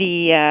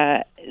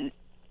 the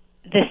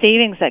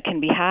savings that can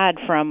be had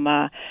from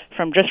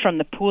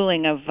the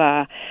pooling of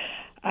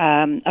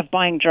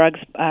buying drugs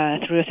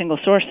through a single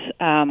source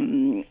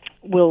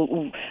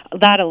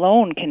that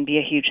alone can be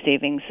a huge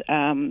savings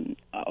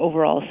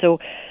overall. So.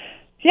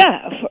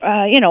 Yeah,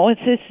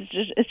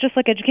 it's just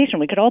like education.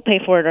 We could all pay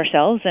for it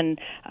ourselves,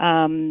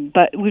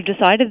 but we've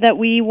decided that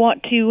we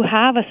want to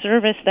have a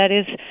service that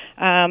is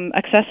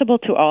accessible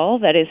to all,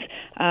 that is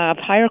of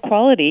higher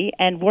quality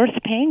and worth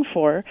paying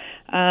for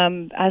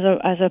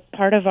as a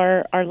part of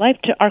our life,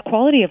 to our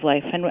quality of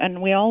life, and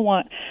we all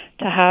want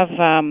to have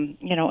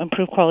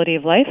improved quality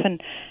of life,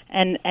 and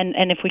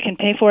if we can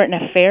pay for it in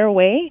a fair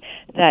way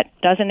that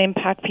doesn't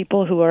impact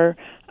people who are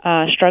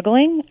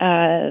struggling,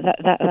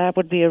 that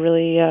would be a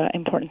really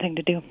important thing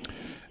to do.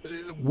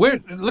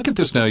 Look at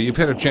this now. You've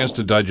had a chance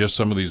to digest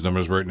some of these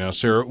numbers right now,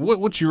 Sarah.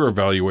 What's your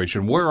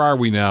evaluation? Where are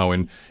we now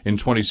in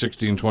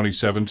 2016,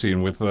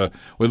 2017 with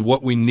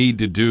what we need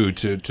to do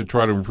to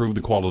try to improve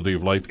the quality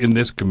of life in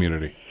this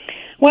community?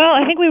 Well,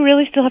 I think we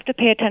really still have to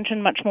pay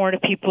attention much more to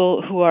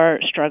people who are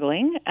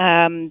struggling,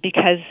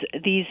 because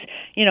these,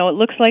 it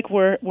looks like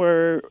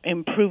we're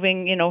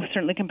improving,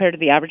 certainly compared to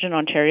the average in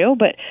Ontario,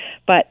 but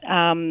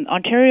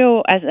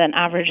Ontario as an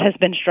average has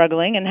been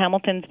struggling, and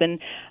Hamilton's been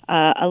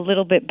a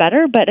little bit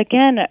better. But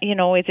again,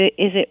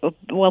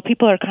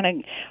 people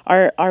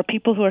are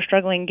people who are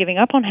struggling giving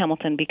up on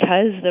Hamilton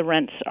because the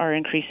rents are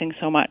increasing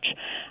so much.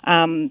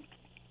 And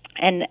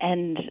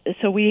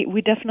so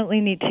we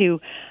definitely need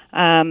to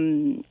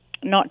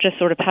not just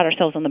sort of pat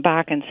ourselves on the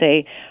back and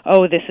say,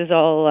 "Oh, this is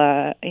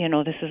all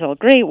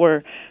great.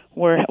 We're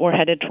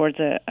headed towards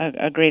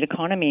a great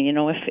economy."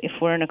 If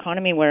we're an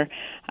economy where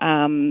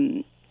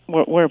people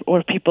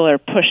are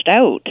pushed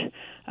out,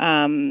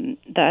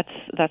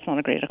 that's not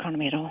a great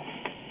economy at all.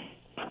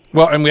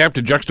 Well, and we have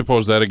to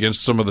juxtapose that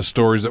against some of the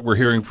stories that we're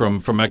hearing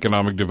from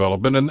economic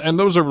development, and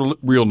those are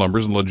real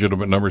numbers and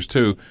legitimate numbers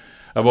too,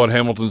 about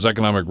Hamilton's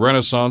economic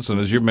renaissance. And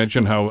as you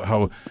mentioned,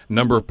 how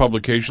number of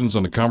publications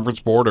on the Conference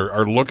Board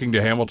are looking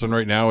to Hamilton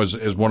right now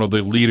as one of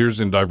the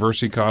leaders in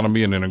diverse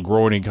economy and in a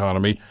growing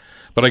economy.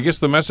 But I guess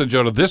the message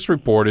out of this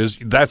report is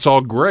that's all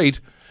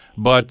great,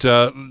 but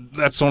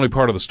that's only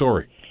part of the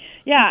story.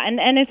 Yeah, and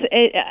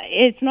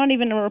it's not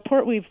even a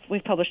report we've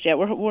published yet.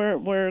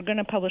 We're going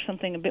to publish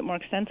something a bit more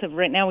extensive.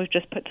 Right now, we've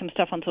just put some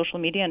stuff on social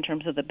media in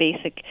terms of the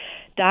basic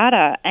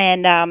data,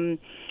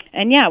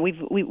 and yeah,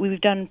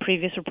 we've done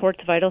previous reports,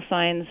 Vital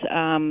Signs,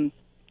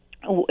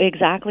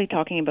 exactly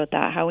talking about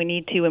that, how we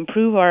need to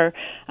improve our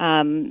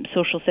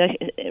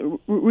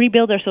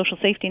rebuild our social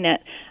safety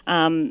net,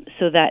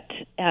 so that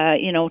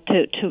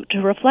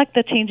to reflect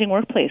the changing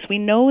workplace. We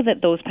know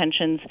that those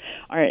pensions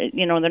are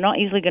they're not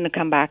easily going to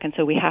come back, and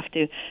so we have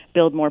to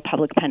build more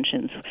public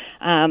pensions.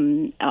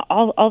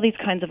 All these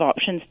kinds of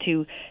options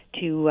to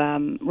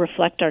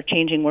reflect our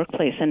changing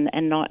workplace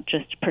and not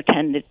just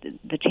pretend that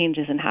the change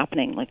isn't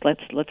happening. Like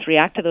let's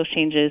react to those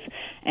changes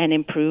and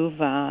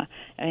improve our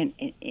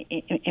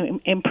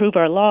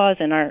laws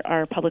and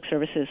our public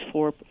services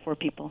for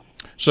people.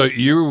 So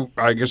you,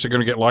 I guess, are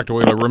going to get locked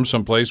away in a room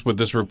someplace with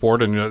this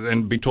report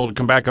and be told to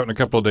come back out in a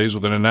couple of days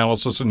with an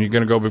analysis, and you're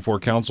going to go before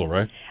council,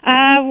 right?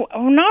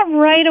 Not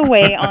right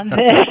away on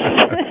this.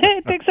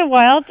 It takes a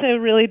while to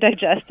really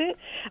digest it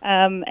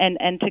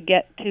and to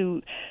get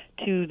to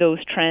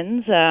those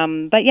trends.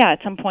 But yeah,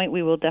 at some point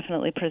we will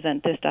definitely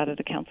present this data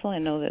to council. I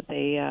know that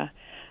they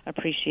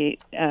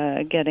appreciate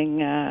getting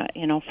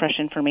fresh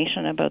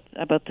information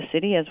about the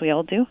city, as we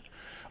all do.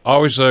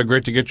 Always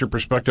great to get your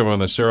perspective on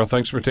this, Sarah.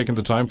 Thanks for taking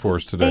the time for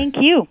us today. Thank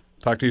you.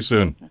 Talk to you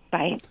soon.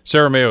 Bye.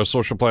 Sarah Mayo,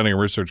 Social Planning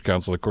and Research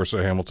Council, of course,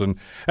 at Hamilton.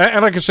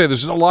 And like I say,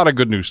 there's a lot of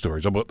good news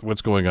stories about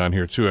what's going on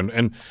here, too.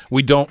 And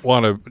we don't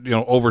want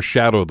to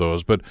overshadow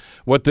those. But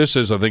what this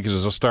is, I think,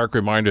 is a stark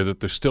reminder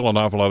that there's still an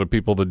awful lot of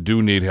people that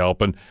do need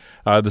help. And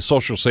the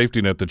social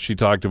safety net that she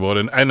talked about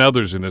and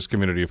others in this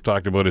community have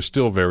talked about is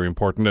still very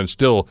important and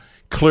still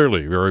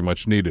clearly very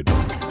much needed.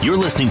 You're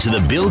listening to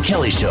The Bill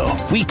Kelly Show,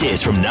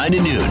 weekdays from 9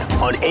 to noon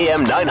on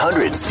AM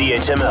 900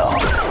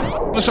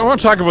 CHML. Listen, I want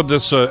to talk about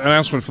this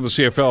announcement from the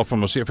CFL,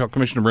 from the CFL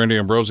Commissioner Brandy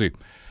Ambrosi,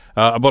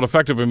 about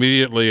effective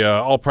immediately.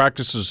 All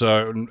practices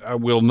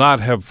will not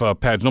have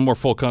pads, no more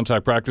full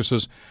contact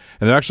practices,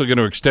 and they're actually going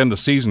to extend the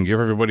season, give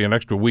everybody an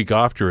extra week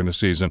off during the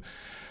season.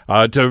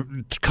 To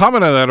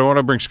comment on that, I want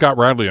to bring Scott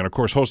Radley on, of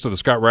course, host of the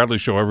Scott Radley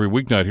Show every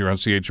weeknight here on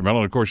CHML,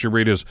 and of course you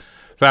read his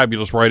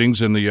fabulous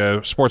writings in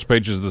the sports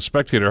pages of The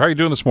Spectator. How are you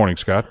doing this morning,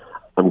 Scott?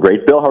 I'm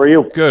great, Bill. How are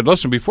you? Good.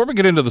 Listen, before we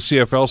get into the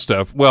CFL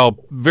stuff, well,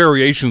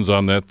 variations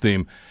on that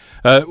theme,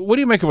 what do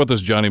you make about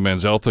this Johnny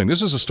Manziel thing?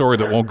 This is a story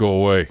that won't go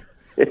away.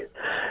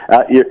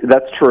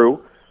 That's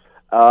true.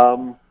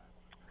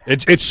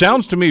 It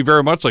sounds to me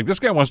very much like this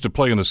guy wants to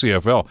play in the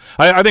CFL.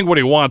 I think what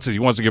he wants is he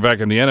wants to get back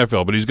in the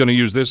NFL, but he's going to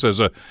use this as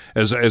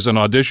an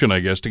audition, I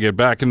guess, to get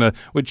back in the.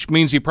 Which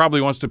means he probably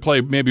wants to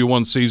play maybe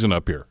one season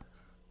up here,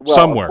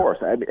 somewhere. Of course.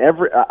 I mean,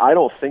 I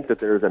don't think that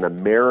there's an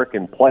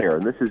American player,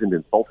 and this isn't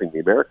insulting the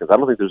Americans. I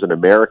don't think there's an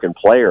American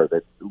player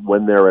that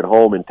when they're at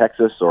home in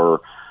Texas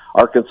or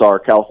Arkansas or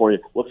California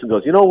looks and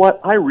goes, you know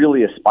what? I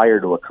really aspire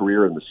to a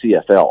career in the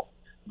CFL.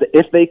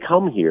 If they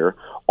come here,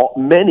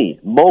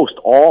 most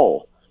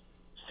all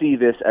see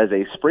this as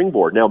a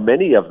springboard. Now,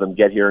 many of them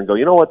get here and go,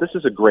 you know what? This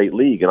is a great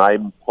league, and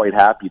I'm quite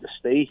happy to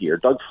stay here.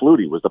 Doug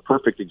Flutie was the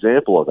perfect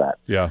example of that.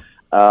 Yeah.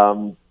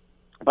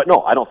 But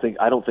no, I don't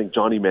think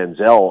Johnny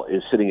Manziel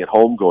is sitting at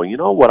home going, you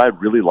know what?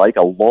 I'd really like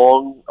a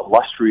long,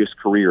 illustrious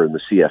career in the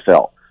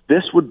CFL.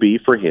 This would be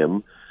for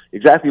him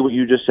exactly what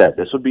you just said.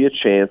 This would be a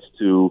chance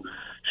to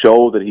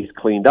show that he's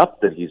cleaned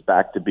up, that he's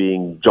back to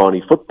being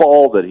Johnny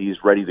Football, that he's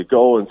ready to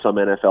go, and some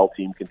NFL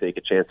team can take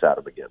a chance at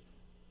him again.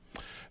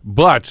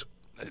 But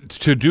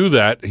to do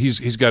that, he's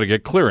got to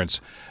get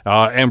clearance.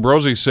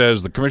 Ambrosi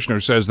says, the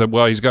commissioner says that,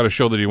 well, he's got to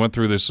show that he went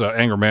through this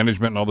anger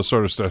management and all this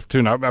sort of stuff,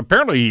 too. Now,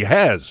 apparently he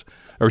has,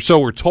 or so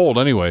we're told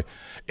anyway.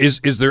 Is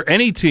there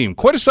any team,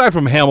 quite aside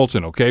from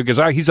Hamilton, okay, because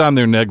he's on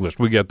their neg list,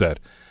 we get that,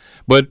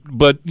 but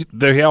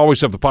they always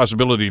have the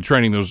possibility of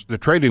trading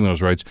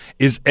those rights.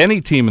 Is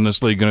any team in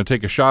this league going to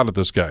take a shot at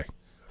this guy?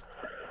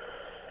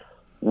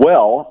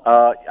 Well,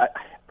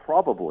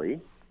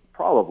 probably.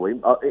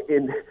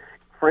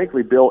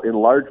 Frankly, Bill, in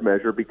large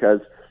measure, because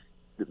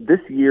this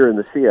year in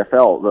the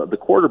CFL, the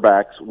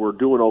quarterbacks were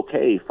doing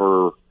okay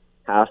for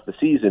half the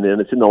season, and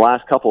it's in the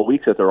last couple of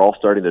weeks that they're all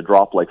starting to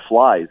drop like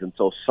flies, and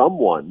so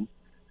someone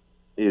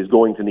is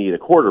going to need a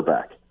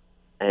quarterback.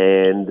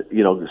 And,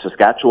 you know,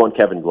 Saskatchewan,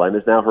 Kevin Glenn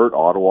is now hurt.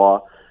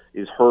 Ottawa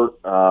is hurt.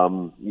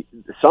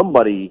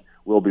 Somebody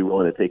will be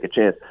willing to take a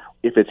chance.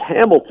 If it's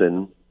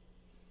Hamilton,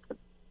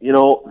 you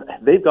know,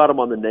 they've got him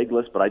on the neg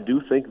list, but I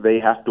do think they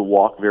have to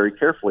walk very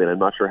carefully, and I'm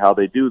not sure how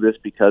they do this,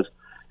 because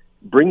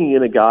bringing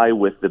in a guy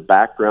with the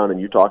background, and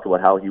you talked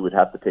about how he would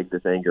have to take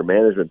this anger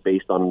management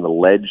based on an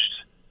alleged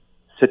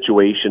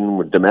situation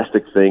with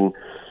domestic thing,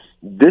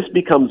 this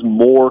becomes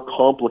more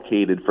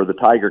complicated for the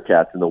Tiger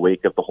Cats in the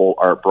wake of the whole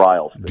Art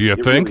Briles thing. Do you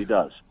think? It really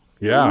does.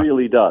 Yeah. It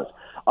really does.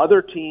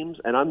 Other teams,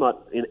 and I'm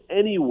not in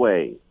any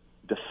way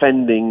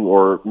defending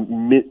or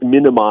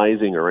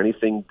minimizing or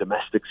anything,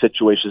 domestic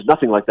situations,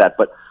 nothing like that,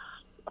 but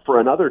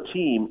for another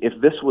team, if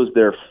this was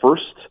their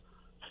first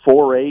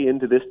foray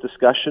into this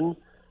discussion,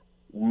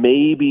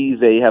 maybe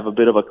they have a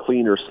bit of a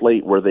cleaner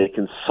slate where they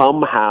can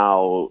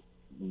somehow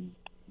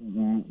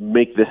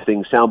make this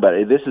thing sound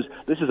better. This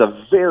is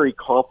a very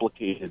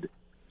complicated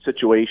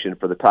situation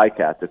for the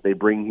Ticats if they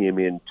bring him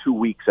in 2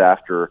 weeks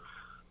after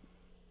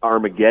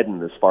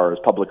Armageddon as far as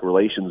public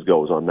relations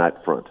goes on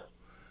that front.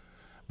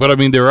 But, I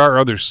mean, there are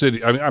other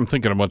cities. I mean, I'm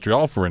thinking of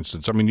Montreal, for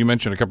instance. I mean, you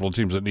mentioned a couple of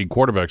teams that need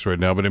quarterbacks right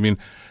now, but, I mean,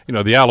 you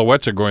know, the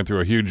Alouettes are going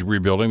through a huge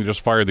rebuilding. They just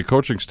fired the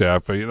coaching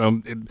staff. You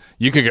know,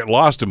 you could get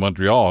lost in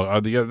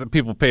Montreal. The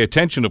people pay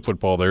attention to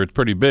football there. It's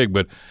pretty big.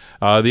 But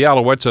the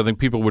Alouettes, I think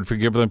people would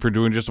forgive them for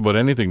doing just about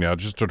anything now,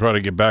 just to try to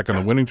get back on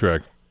the winning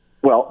track.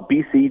 Well,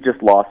 BC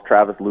just lost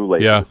Travis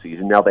Lulay this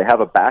season. Now they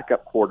have a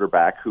backup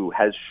quarterback who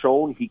has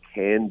shown he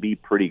can be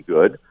pretty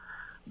good,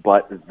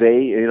 but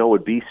they, you know,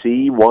 with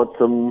BC want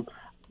some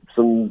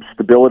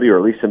stability or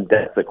at least some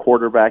depth at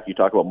quarterback. You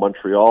talk about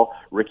Montreal.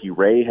 Ricky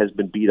Ray has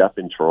been beat up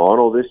in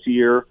Toronto this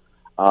year.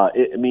 I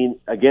mean,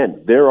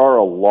 again, there are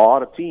a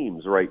lot of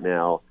teams right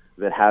now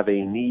that have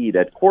a need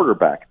at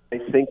quarterback. I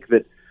think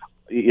that,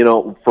 you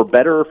know, for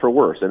better or for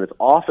worse, and it's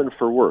often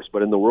for worse,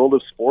 but in the world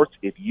of sports,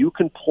 if you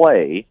can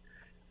play,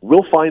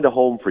 we'll find a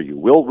home for you.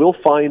 We'll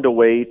find a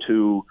way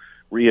to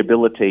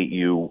rehabilitate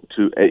you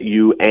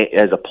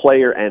as a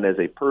player and as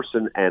a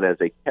person and as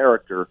a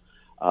character.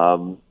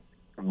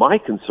 My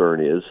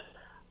concern is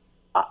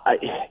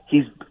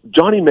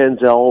Johnny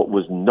Manziel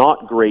was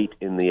not great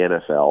in the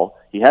NFL.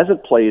 He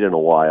hasn't played in a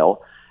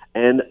while,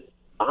 and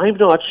I'm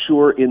not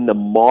sure in the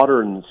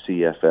modern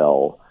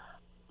CFL.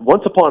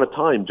 Once upon a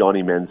time,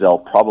 Johnny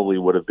Manziel probably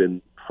would have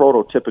been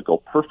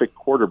prototypical perfect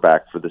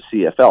quarterback for the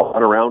CFL.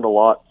 Run around a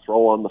lot,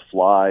 throw on the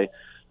fly,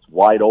 it's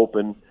wide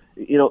open.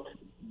 You know,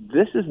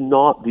 this is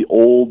not the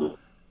old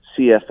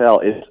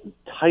CFL. It's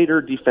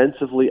tighter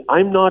defensively.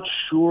 I'm not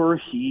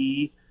sure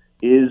he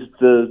is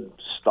the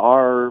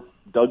star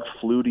Doug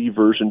Flutie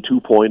version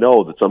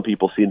 2.0 that some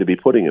people seem to be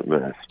putting him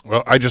as.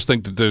 Well, I just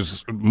think that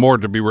there's more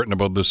to be written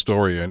about this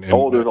story. And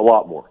there's a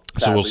lot more.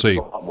 So we'll see.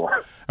 A lot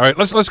more. All right,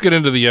 let's get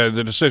into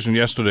the decision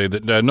yesterday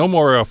that no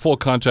more full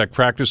contact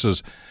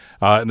practices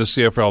in the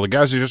CFL. The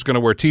guys are just going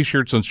to wear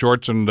T-shirts and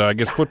shorts and I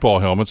guess football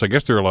helmets. I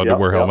guess they're allowed to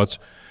wear helmets.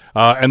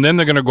 And then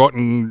they're going to go out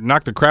and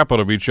knock the crap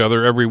out of each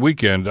other every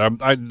weekend.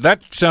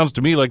 That sounds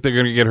to me like they're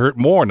going to get hurt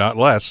more, not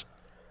less.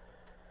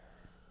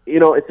 You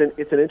know, it's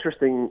an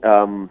interesting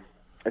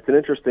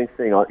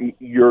thing.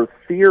 Your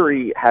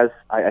theory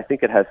I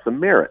think it has some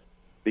merit,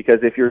 because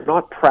if you're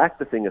not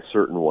practicing a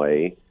certain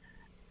way,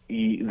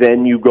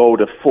 then you go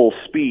to full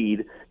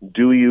speed.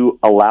 do you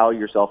allow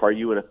yourself, are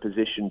you in a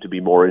position to be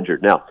more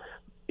injured? Now,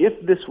 if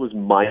this was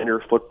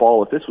minor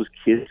football, if this was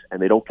kids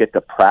and they don't get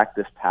to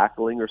practice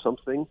tackling or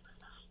something,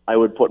 I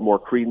would put more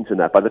credence in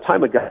that. By the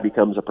time a guy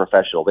becomes a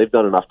professional, they've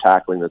done enough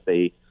tackling that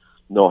they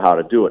know how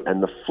to do it.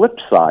 And the flip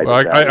side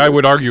of that I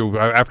would argue,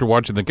 after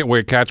watching the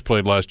way Cats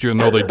played last year,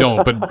 no, they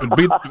don't. But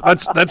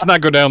let's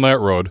not go down that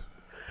road.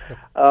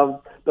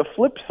 The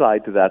flip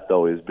side to that,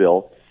 though, is,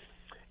 Bill,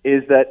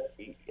 is that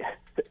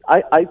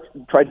I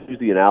try to use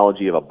the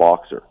analogy of a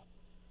boxer.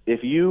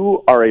 If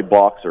you are a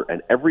boxer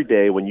and every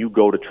day when you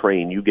go to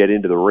train, you get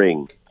into the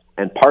ring,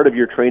 and part of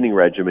your training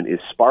regimen is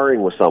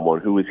sparring with someone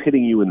who is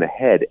hitting you in the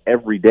head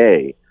every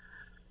day,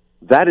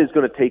 that is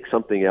going to take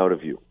something out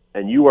of you.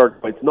 And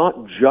it's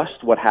not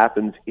just what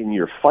happens in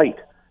your fight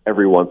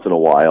every once in a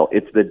while,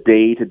 it's the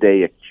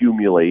day-to-day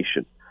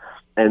accumulation.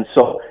 And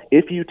so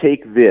if you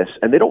take this,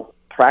 and they don't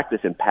practice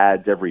in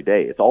pads every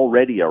day, it's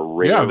already a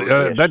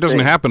rare that doesn't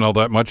happen all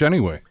that much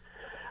anyway.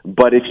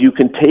 But if you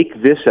can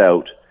take this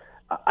out,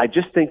 I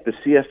just think the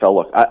CFL,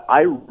 look,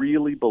 I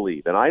really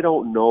believe, and I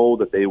don't know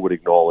that they would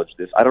acknowledge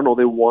this, I don't know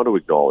they want to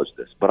acknowledge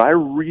this, but I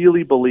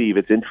really believe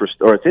it's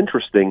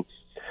interesting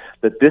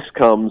that this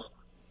comes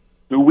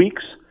 2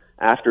 weeks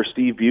after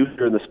Steve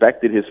Buter and the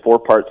Spec did his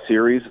 4-part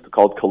series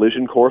called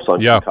Collision Course on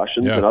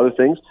concussions and other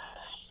things.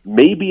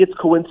 Maybe it's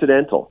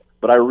coincidental,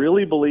 but I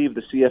really believe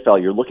the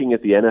CFL, you're looking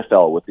at the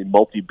NFL with the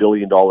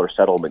multi-billion-dollar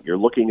settlement, you're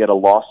looking at a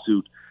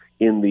lawsuit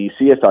in the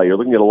CFL, you're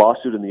looking at a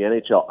lawsuit in the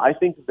NHL. I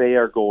think they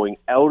are going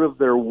out of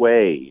their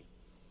way,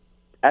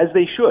 as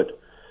they should,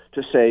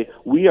 to say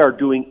we are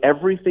doing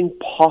everything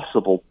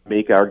possible to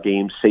make our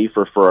game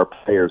safer for our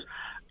players.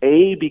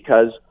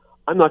 Because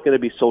I'm not going to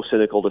be so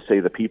cynical to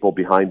say the people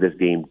behind this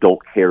game don't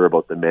care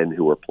about the men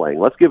who are playing.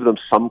 Let's give them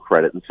some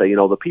credit and say,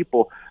 the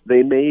people,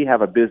 they may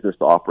have a business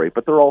to operate,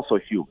 but they're also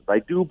humans.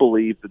 I do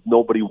believe that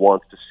nobody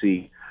wants to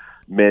see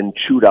men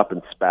chewed up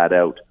and spat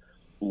out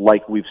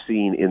like we've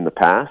seen in the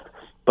past.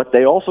 But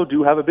they also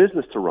do have a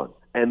business to run,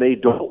 and they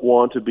don't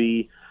want to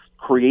be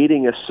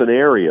creating a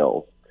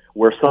scenario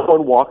where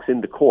someone walks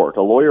into court,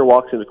 a lawyer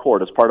walks into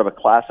court as part of a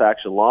class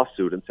action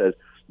lawsuit and says,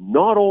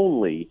 not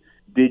only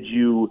did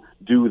you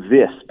do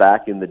this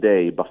back in the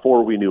day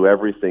before we knew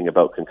everything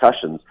about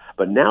concussions,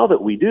 but now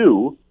that we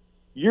do,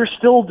 you're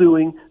still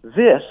doing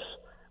this,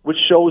 which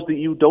shows that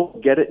you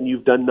don't get it and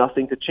you've done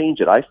nothing to change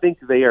it. I think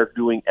they are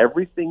doing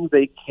everything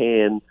they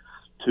can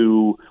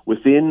to,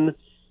 within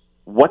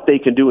what they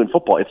can do in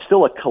football. It's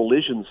still a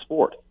collision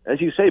sport. As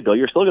you say, Bill,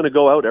 you're still going to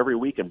go out every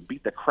week and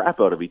beat the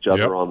crap out of each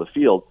other on the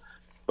field.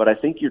 But I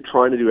think you're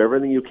trying to do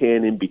everything you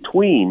can in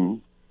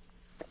between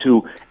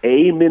to,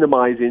 A,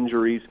 minimize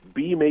injuries,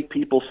 B, make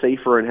people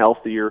safer and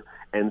healthier,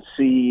 and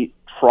C,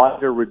 try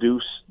to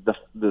reduce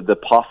the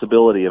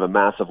possibility of a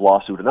massive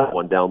lawsuit and that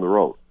one down the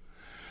road.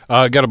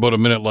 Got about a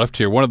minute left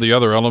here. One of the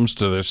other elements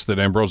to this that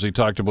Ambrosie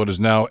talked about is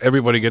now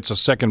everybody gets a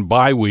second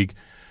bye week,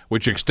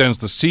 which extends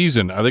the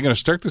season. Are they going to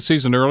start the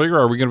season earlier,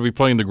 or are we going to be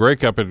playing the Grey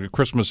Cup at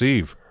Christmas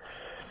Eve?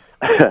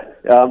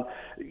 I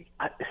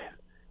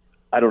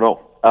don't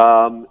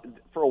know.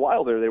 For a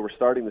while there, they were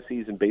starting the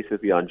season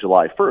basically on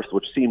July 1st,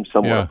 which seemed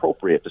somewhat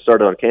appropriate to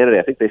start it on Canada.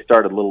 I think they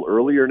started a little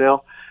earlier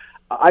now.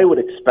 I would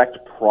expect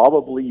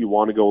probably you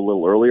want to go a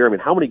little earlier. I mean,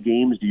 how many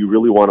games do you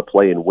really want to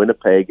play in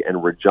Winnipeg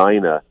and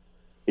Regina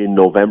in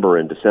November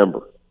and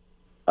December?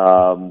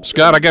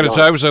 Scott, I got to tell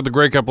you, I was at the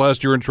Grey Cup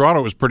last year in Toronto.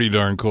 It was pretty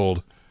darn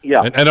cold.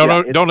 Yeah,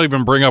 and don't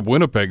even bring up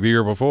Winnipeg the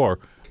year before.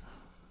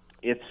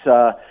 It's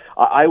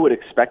I would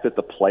expect that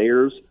the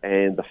players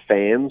and the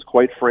fans,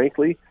 quite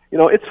frankly,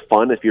 it's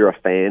fun if you're a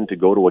fan to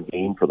go to a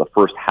game for the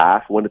first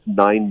half when it's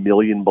 9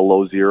 million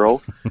below zero.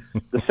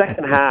 The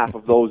second half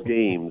of those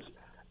games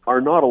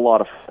are not a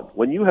lot of fun.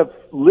 When you have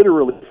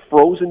literally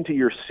frozen to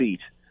your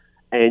seat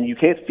and you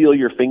can't feel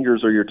your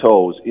fingers or your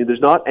toes, there's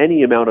not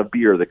any amount of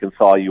beer that can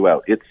thaw you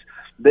out.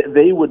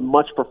 They would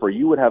much prefer.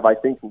 You would have, I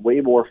think,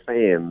 way more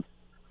fans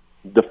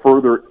the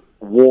further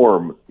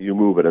warm you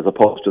move it as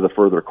opposed to the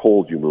further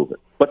cold you move it.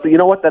 But you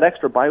know what? That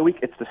extra bye week,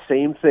 it's the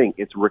same thing.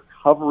 It's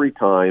recovery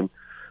time,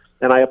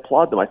 and I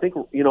applaud them. I think,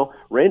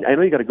 Randy, I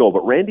know you got to go,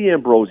 but Randy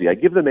Ambrosie, I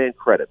give the man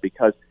credit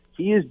because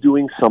he is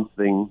doing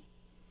something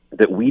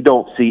that we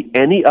don't see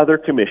any other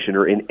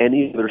commissioner in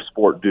any other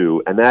sport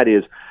do, and that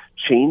is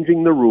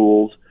changing the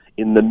rules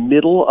in the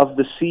middle of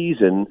the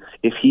season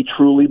if he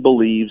truly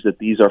believes that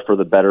these are for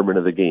the betterment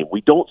of the game.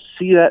 We don't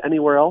see that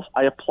anywhere else.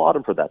 I applaud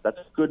him for that. That's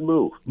a good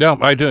move. No,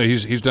 I do.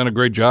 He's done a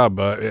great job.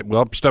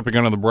 Stepping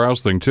on the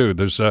Browse thing, too.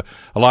 There's a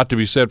lot to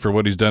be said for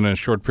what he's done in a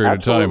short period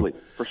of time. Absolutely,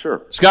 for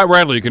sure. Scott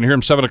Radley, you can hear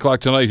him 7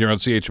 o'clock tonight here on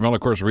CHML. Of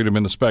course, read him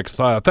in the specs.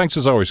 Thanks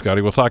as always,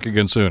 Scotty. We'll talk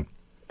again soon.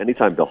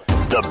 Anytime, Bill.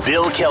 The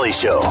Bill Kelly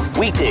Show,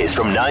 weekdays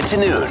from 9 to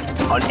noon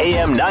on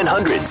AM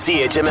 900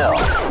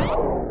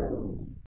 CHML.